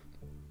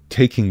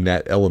taking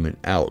that element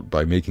out,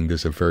 by making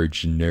this a very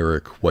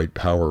generic white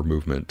power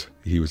movement,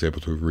 he was able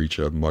to reach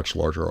a much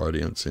larger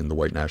audience in the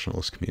white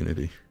nationalist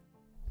community.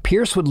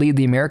 Pierce would lead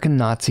the American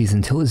Nazis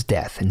until his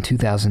death in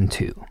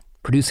 2002,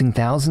 producing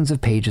thousands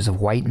of pages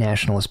of white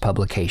nationalist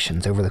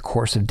publications over the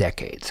course of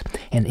decades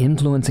and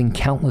influencing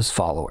countless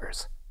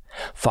followers.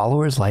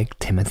 Followers like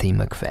Timothy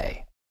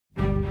McVeigh.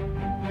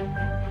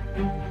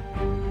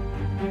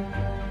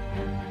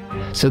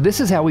 So this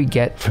is how we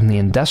get from the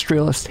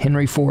industrialist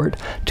Henry Ford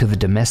to the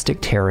domestic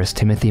terrorist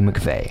Timothy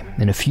McVeigh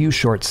in a few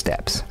short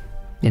steps.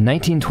 In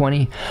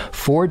 1920,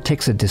 Ford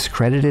takes a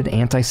discredited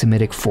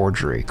anti-Semitic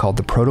forgery called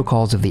the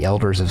Protocols of the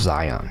Elders of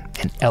Zion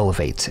and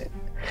elevates it.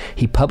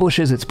 He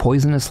publishes its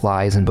poisonous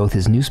lies in both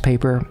his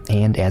newspaper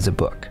and as a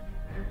book.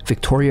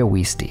 Victoria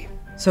Wieste.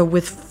 So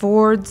with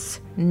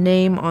Ford's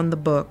name on the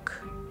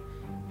book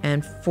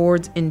and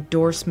Ford's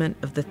endorsement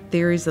of the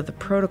theories of the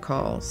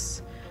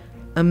Protocols,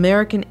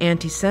 American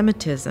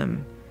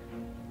anti-Semitism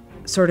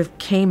sort of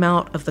came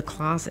out of the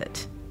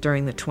closet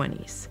during the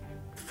 20s.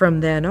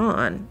 From then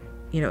on,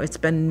 it's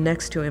been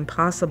next to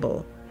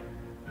impossible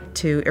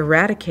to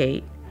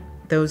eradicate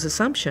those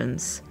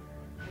assumptions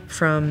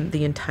from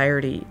the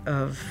entirety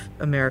of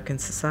American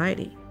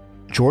society.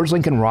 George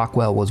Lincoln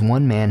Rockwell was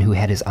one man who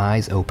had his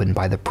eyes opened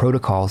by the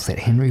protocols that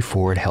Henry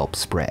Ford helped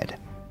spread.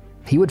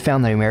 He would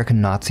found the American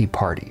Nazi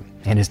Party,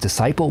 and his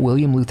disciple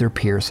William Luther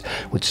Pierce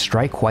would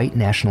strike white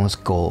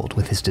nationalist gold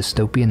with his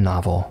dystopian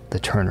novel, The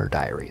Turner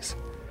Diaries.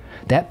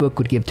 That book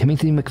would give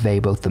Timothy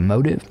McVeigh both the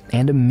motive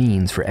and a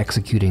means for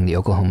executing the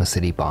Oklahoma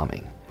City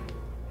bombing.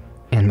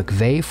 And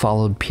McVeigh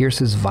followed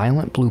Pierce's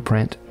violent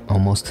blueprint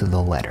almost to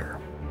the letter.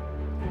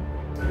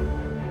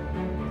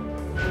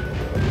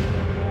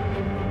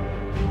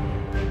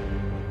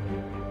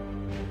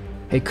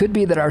 It could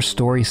be that our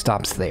story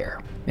stops there,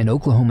 in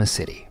Oklahoma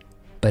City,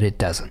 but it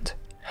doesn't.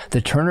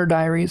 The Turner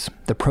Diaries,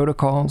 the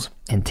Protocols,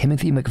 and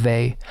Timothy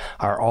McVeigh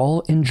are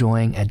all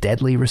enjoying a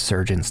deadly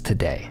resurgence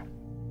today.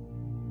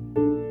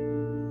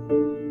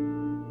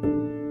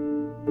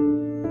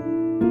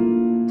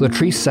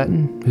 Latrice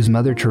Sutton, whose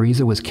mother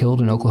Teresa was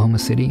killed in Oklahoma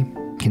City,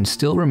 can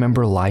still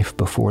remember life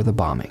before the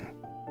bombing.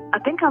 I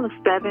think I was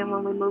 7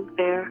 when we moved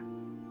there.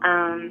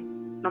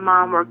 My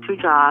mom worked 2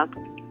 jobs.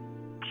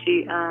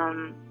 She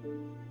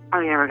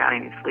hardly ever got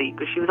any sleep,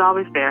 but she was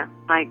always there.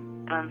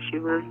 She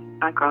was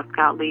my Girl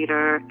Scout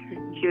leader.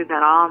 She was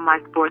at all my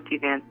sports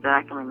events that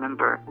I can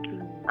remember.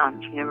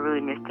 She never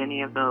really missed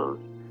any of those.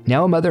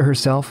 Now a mother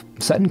herself,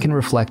 Sutton can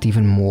reflect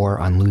even more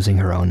on losing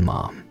her own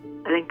mom.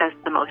 I think that's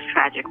the most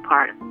tragic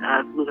part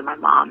of losing my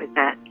mom, is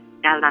that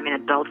now that I'm in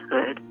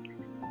adulthood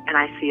and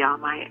I see all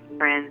my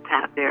friends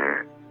have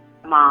their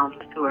moms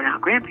who are now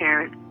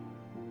grandparents,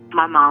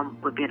 my mom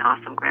would be an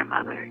awesome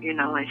grandmother,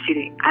 and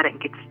I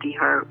didn't get to see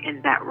her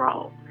in that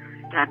role.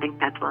 And I think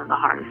that's one of the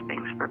hardest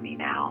things for me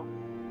now.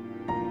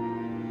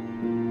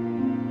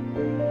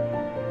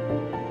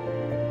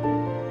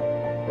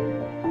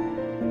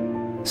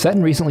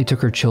 Sutton recently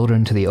took her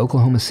children to the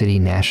Oklahoma City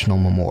National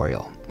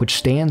Memorial, which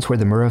stands where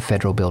the Murrah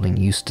Federal Building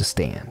used to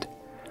stand.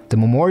 The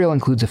memorial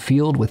includes a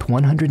field with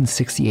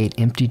 168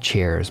 empty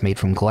chairs made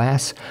from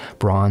glass,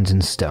 bronze,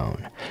 and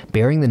stone,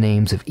 bearing the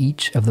names of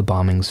each of the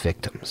bombing's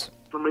victims.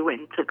 When we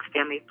went and took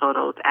family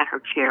photos at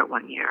her chair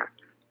one year,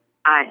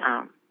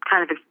 I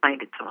kind of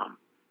explained it to them,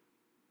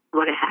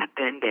 what had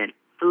happened, and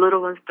the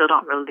little ones still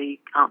don't really,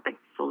 I don't think,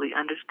 fully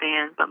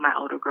understand, but my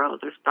older girls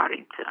are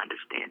starting to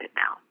understand it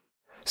now.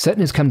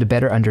 Sutton has come to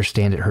better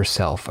understand it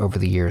herself over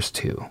the years,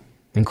 too,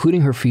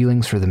 including her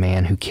feelings for the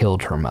man who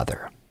killed her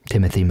mother,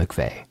 Timothy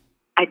McVeigh.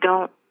 I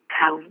don't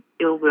have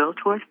ill will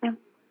towards him.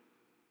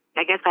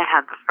 I guess I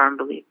have the firm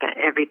belief that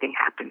everything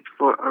happens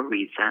for a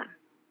reason.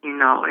 You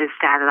know, it's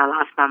sad that I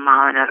lost my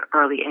mom at an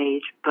early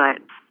age, but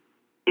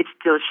it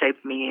still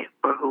shaped me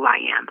for who I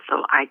am.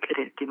 So I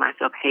couldn't see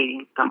myself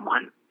hating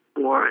someone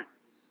for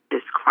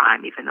this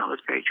crime, even though it was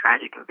very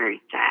tragic and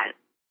very sad.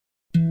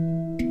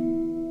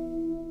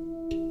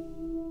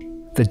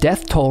 The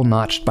death toll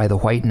notched by the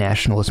white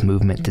nationalist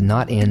movement did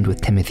not end with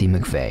Timothy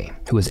McVeigh,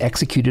 who was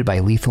executed by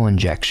lethal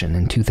injection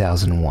in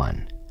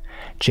 2001.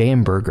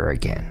 J.M. Berger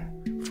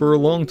again. For a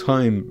long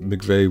time,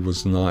 McVeigh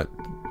was not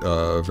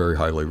very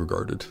highly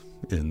regarded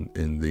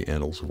in the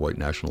annals of white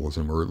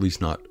nationalism, or at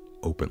least not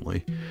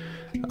openly.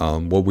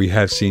 What we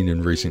have seen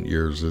in recent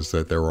years is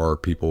that there are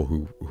people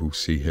who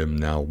see him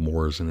now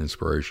more as an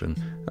inspiration.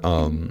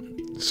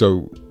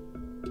 So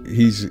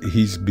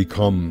he's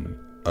become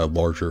a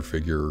larger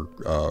figure,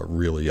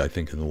 really, I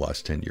think, in the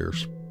last 10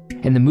 years.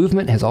 And the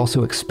movement has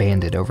also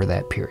expanded over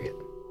that period.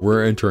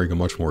 We're entering a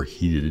much more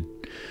heated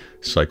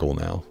cycle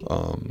now.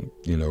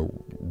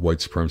 White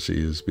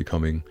supremacy is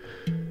becoming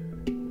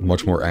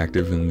much more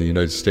active in the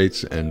United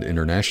States and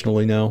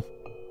internationally now.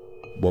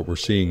 What we're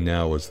seeing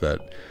now is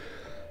that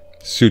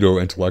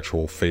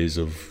pseudo-intellectual phase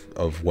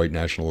of white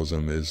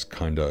nationalism is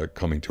kind of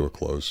coming to a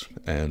close,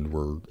 and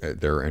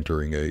they're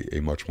entering a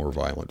much more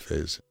violent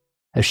phase.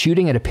 A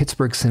shooting at a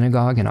Pittsburgh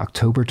synagogue in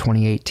October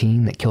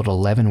 2018 that killed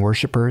 11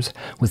 worshipers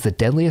was the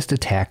deadliest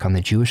attack on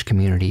the Jewish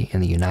community in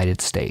the United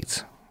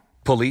States.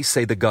 Police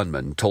say the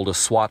gunman told a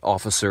SWAT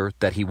officer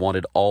that he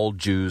wanted all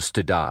Jews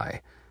to die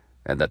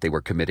and that they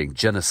were committing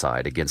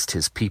genocide against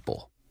his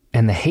people.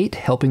 And the hate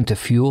helping to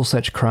fuel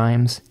such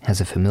crimes has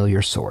a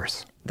familiar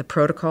source. The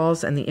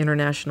Protocols and the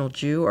International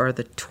Jew are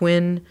the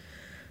twin,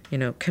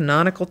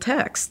 canonical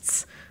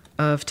texts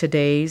of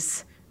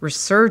today's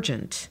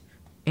resurgent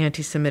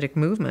anti-Semitic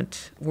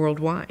movement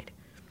worldwide.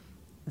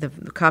 The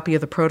copy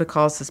of the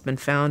Protocols has been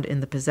found in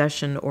the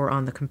possession or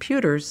on the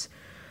computers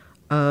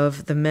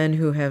of the men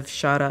who have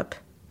shot up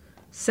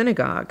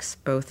synagogues,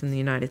 both in the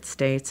United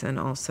States and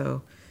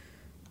also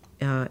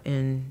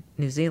in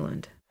New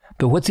Zealand.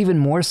 But what's even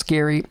more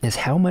scary is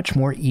how much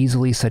more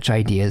easily such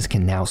ideas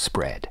can now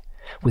spread.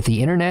 With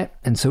the internet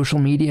and social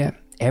media,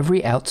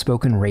 every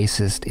outspoken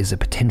racist is a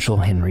potential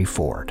Henry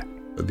Ford.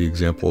 The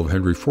example of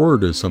Henry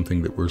Ford is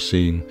something that we're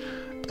seeing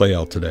play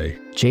out today.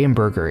 J.M.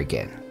 Berger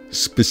again.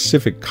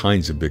 Specific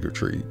kinds of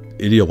bigotry,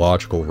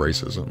 ideological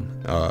racism,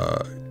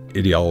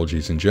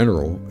 ideologies in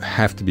general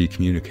have to be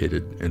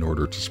communicated in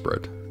order to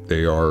spread.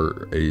 They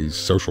are a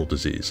social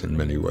disease in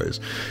many ways.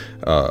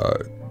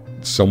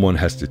 Someone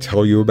has to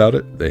tell you about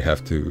it. They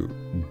have to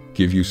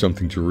give you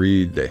something to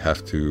read. They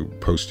have to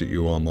post it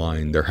you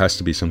online. There has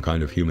to be some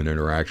kind of human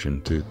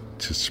interaction to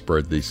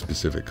spread these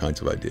specific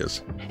kinds of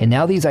ideas. And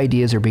now these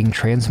ideas are being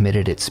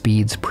transmitted at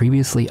speeds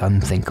previously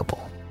unthinkable.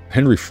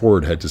 Henry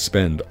Ford had to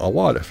spend a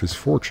lot of his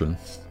fortune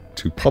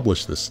to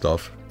publish this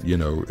stuff.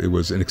 It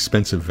was an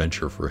expensive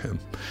venture for him.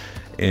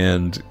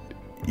 And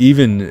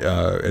even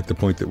at the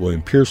point that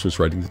William Pierce was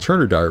writing the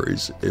Turner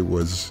Diaries, it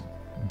was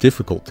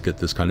difficult to get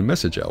this kind of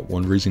message out.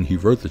 One reason he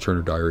wrote the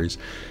Turner Diaries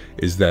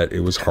is that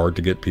it was hard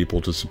to get people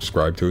to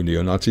subscribe to a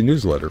neo-Nazi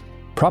newsletter.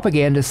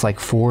 Propagandists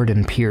like Ford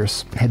and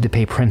Pierce had to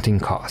pay printing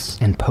costs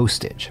and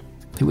postage.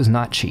 It was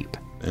not cheap.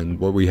 And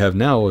what we have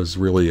now is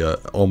really a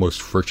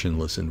almost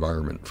frictionless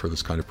environment for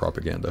this kind of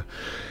propaganda.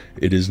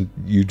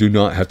 You do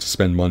not have to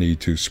spend money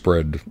to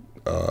spread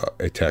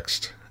a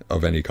text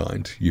of any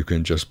kind. You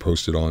can just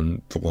post it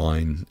on the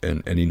line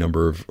and any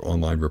number of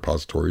online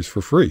repositories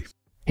for free.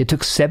 It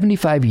took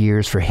 75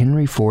 years for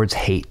Henry Ford's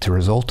hate to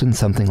result in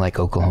something like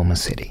Oklahoma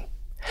City.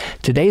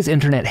 Today's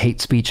internet hate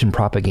speech and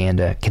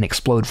propaganda can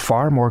explode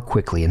far more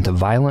quickly into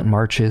violent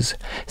marches,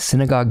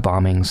 synagogue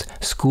bombings,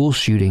 school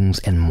shootings,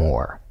 and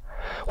more.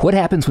 What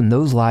happens when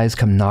those lies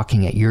come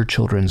knocking at your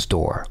children's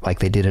door like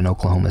they did in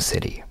Oklahoma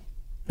City?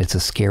 It's a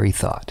scary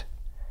thought.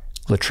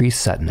 Latrice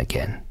Sutton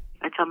again.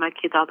 I tell my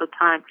kids all the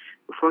time,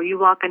 before you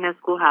walk in that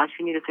schoolhouse,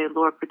 you need to say,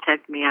 Lord,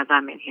 protect me as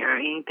I'm in here.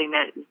 Anything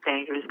that is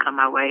dangerous come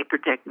my way,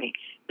 protect me.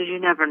 Because you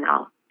never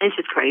know. It's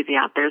just crazy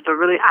out there. So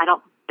really, I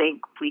don't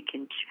think we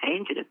can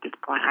change it at this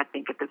point. I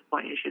think at this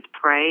point you should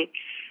pray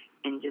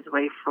and just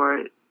wait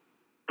for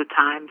the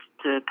times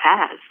to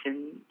pass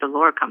and the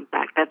Lord comes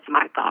back. That's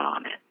my thought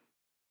on it.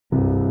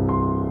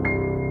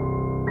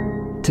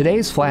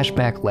 Today's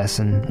flashback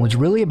lesson was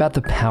really about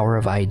the power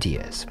of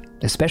ideas,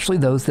 especially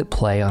those that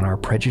play on our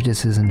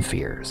prejudices and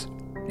fears.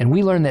 And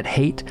we learn that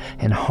hate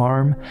and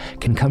harm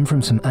can come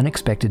from some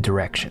unexpected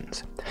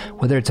directions.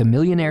 Whether it's a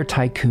millionaire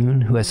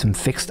tycoon who has some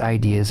fixed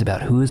ideas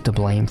about who is to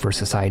blame for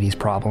society's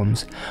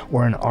problems,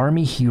 or an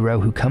army hero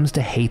who comes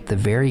to hate the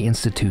very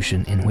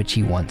institution in which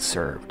he once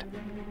served.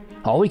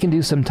 All we can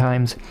do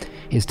sometimes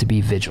is to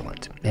be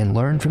vigilant and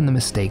learn from the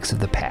mistakes of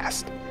the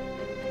past.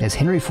 As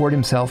Henry Ford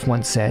himself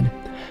once said,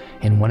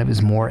 in one of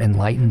his more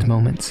enlightened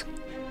moments,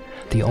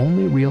 the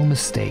only real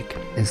mistake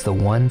is the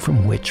one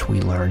from which we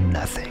learn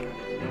nothing.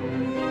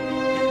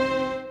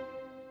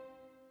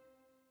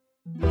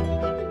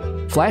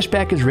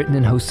 Flashback is written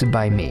and hosted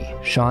by me,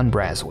 Sean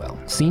Braswell,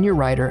 senior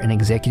writer and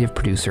executive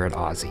producer at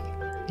Ozzy.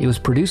 It was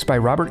produced by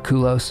Robert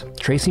Kulos,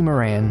 Tracy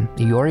Moran,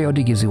 Iorio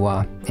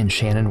Degizuwa, and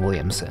Shannon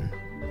Williamson.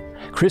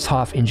 Chris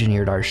Hoff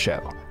engineered our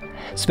show.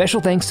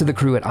 Special thanks to the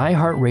crew at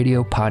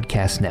iHeartRadio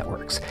Podcast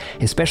Networks,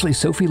 especially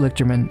Sophie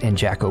Lichterman and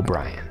Jack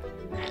O'Brien.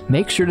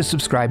 Make sure to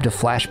subscribe to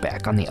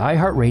Flashback on the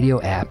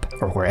iHeartRadio app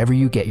or wherever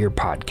you get your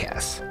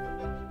podcasts.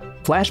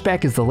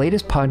 Flashback is the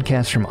latest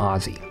podcast from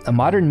Ozzy, a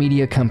modern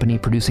media company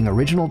producing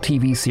original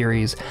TV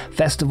series,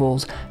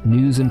 festivals,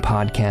 news, and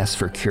podcasts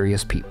for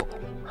curious people.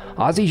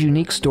 Ozzy's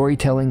unique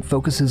storytelling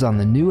focuses on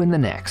the new and the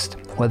next,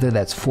 whether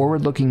that's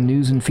forward-looking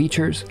news and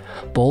features,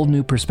 bold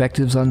new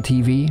perspectives on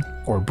TV,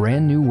 or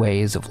brand new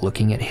ways of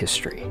looking at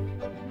history.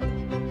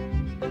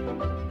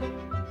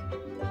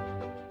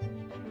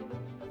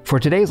 For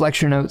today's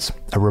lecture notes,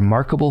 a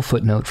remarkable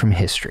footnote from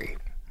history.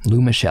 Lou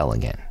Michel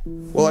again.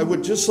 Well, I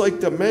would just like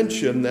to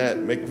mention that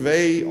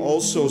McVeigh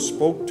also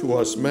spoke to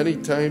us many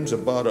times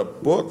about a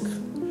book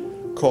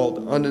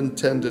called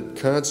Unintended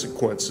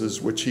Consequences,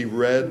 which he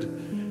read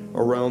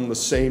around the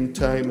same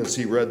time as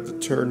he read the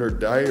Turner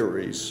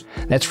Diaries.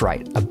 That's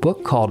right, a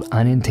book called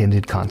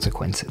Unintended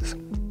Consequences.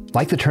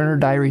 Like the Turner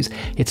Diaries,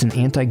 it's an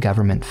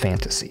anti-government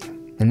fantasy.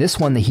 In this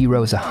one, the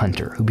hero is a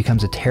hunter who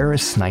becomes a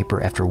terrorist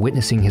sniper after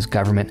witnessing his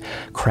government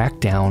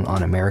crack down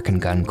on American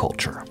gun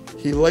culture.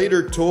 He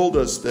later told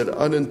us that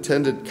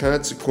Unintended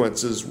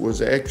Consequences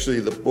was actually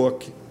the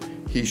book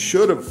he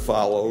should have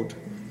followed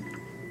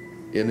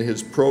in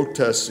his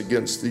protests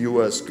against the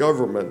U.S.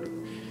 government.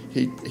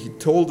 He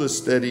told us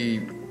that he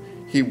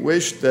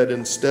wished that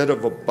instead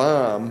of a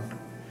bomb,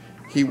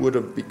 he would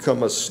have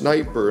become a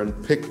sniper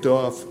and picked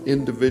off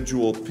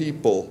individual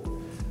people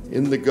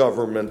in the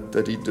government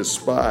that he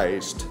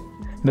despised.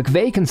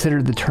 McVeigh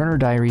considered the Turner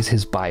Diaries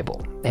his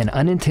Bible, and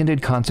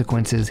Unintended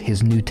Consequences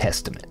his New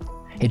Testament.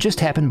 It just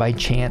happened by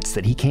chance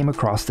that he came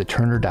across the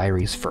Turner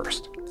Diaries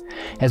first.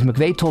 As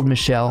McVeigh told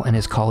Michel and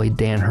his colleague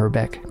Dan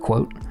Herbeck,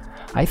 quote,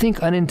 "I think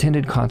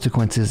Unintended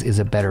Consequences is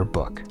a better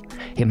book.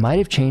 It might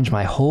have changed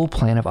my whole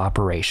plan of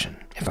operation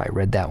if I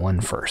read that one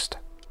first.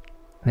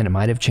 And it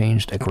might have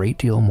changed a great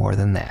deal more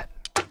than that."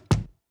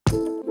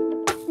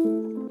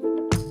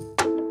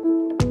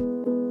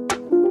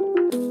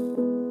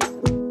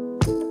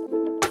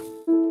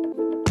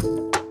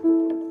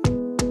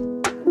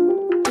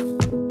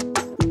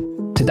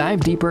 To dive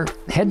deeper,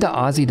 head to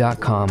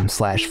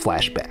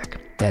ozzy.com/flashback.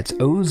 That's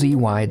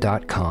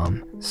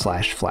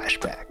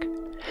ozy.com/flashback.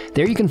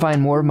 There you can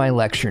find more of my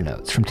lecture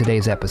notes from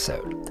today's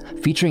episode,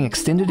 featuring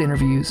extended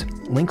interviews,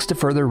 links to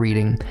further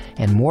reading,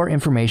 and more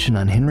information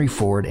on Henry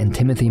Ford and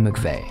Timothy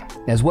McVeigh,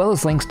 as well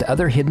as links to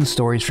other hidden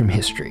stories from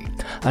history,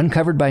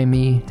 uncovered by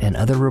me and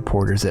other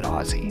reporters at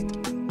Ozzy.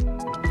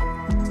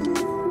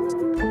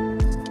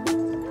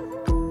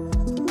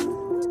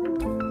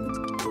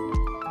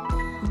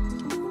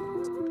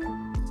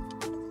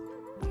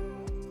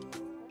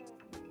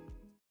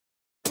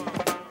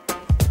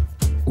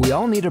 We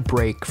all need a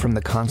break from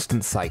the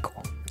constant cycle,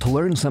 to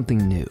learn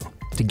something new,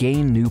 to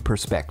gain new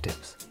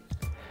perspectives.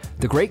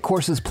 The Great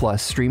Courses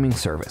Plus streaming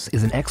service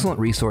is an excellent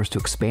resource to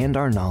expand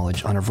our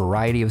knowledge on a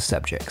variety of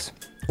subjects,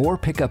 or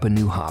pick up a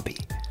new hobby.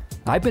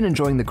 I've been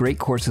enjoying the Great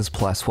Courses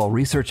Plus while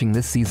researching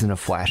this season of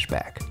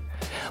Flashback.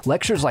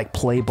 Lectures like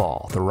Play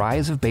Ball, The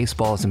Rise of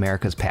Baseball as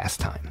America's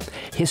Pastime,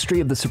 History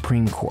of the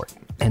Supreme Court,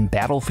 and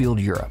Battlefield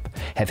Europe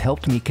have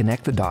helped me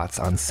connect the dots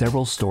on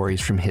several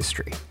stories from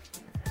history.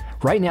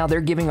 Right now, they're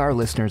giving our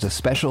listeners a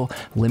special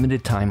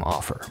limited time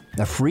offer,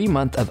 a free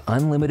month of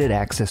unlimited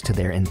access to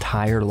their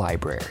entire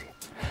library.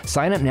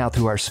 Sign up now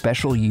through our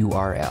special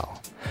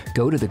URL.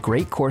 Go to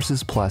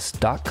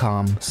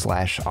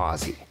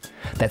thegreatcoursesplus.com/Ozzy.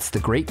 That's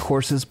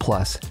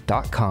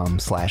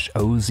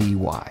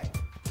thegreatcoursesplus.com/OZY.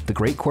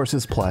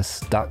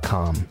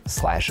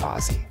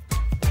 thegreatcoursesplus.com/Ozzy.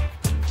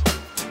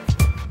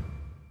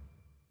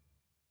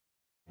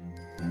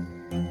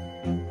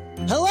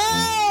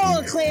 Hello,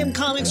 acclaimed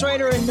comics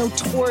writer and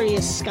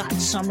notorious Scott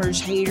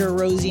Summers hater,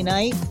 Rosie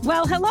Knight.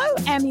 Well, hello,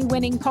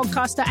 Emmy-winning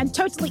podcaster and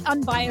totally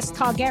unbiased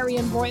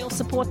Targaryen royal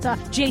supporter,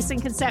 Jason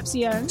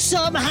Concepcion.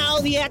 Somehow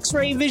the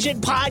X-Ray Vision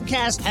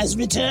podcast has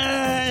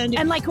returned.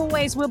 And like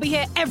always, we'll be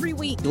here every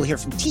week. You'll hear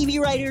from TV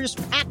writers,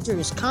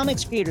 actors,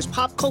 comics creators,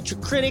 pop culture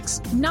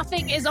critics.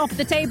 Nothing is off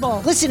the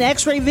table. Listen to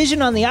X-Ray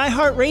Vision on the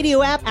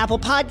iHeartRadio app, Apple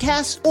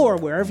Podcasts, or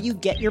wherever you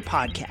get your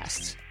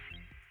podcasts.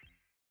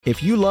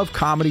 If you love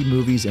comedy,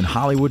 movies, and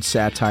Hollywood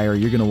satire,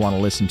 you're going to want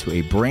to listen to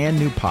a brand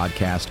new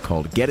podcast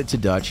called Get It to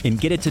Dutch. In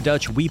Get It to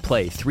Dutch, we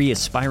play 3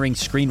 aspiring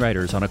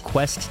screenwriters on a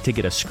quest to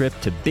get a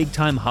script to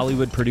big-time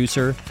Hollywood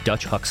producer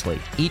Dutch Huxley.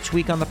 Each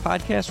week on the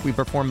podcast, we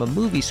perform a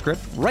movie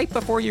script right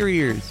before your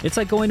ears. It's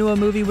like going to a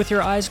movie with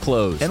your eyes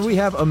closed. And we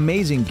have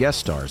amazing guest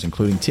stars,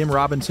 including Tim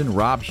Robinson,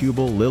 Rob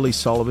Hubel, Lily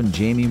Sullivan,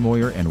 Jamie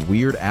Moyer, and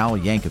Weird Al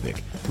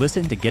Yankovic.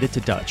 Listen to Get It to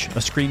Dutch, a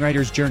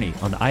screenwriter's journey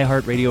on the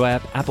iHeartRadio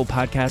app, Apple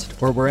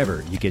Podcast, or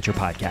wherever you get your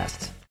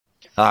podcasts.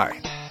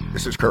 Hi,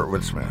 this is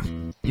Kurtwood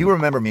Smith. You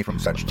remember me from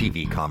such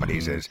TV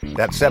comedies as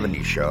That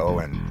 70s Show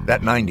and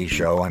That 90s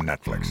Show on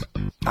Netflix.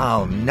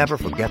 I'll never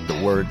forget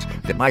the words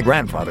that my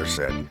grandfather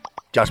said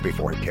just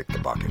before he kicked the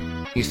bucket.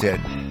 He said,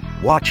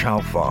 "Watch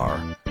how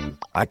far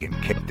I can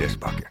kick this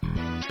bucket."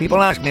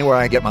 People ask me where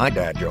I get my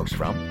dad jokes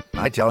from.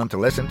 I tell them to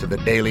listen to the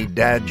Daily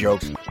Dad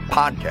Jokes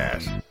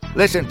podcast.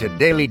 Listen to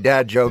Daily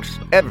Dad Jokes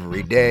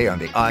every day on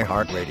the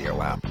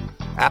iHeartRadio app,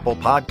 Apple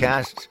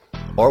Podcasts,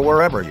 or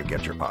wherever you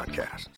get your podcasts.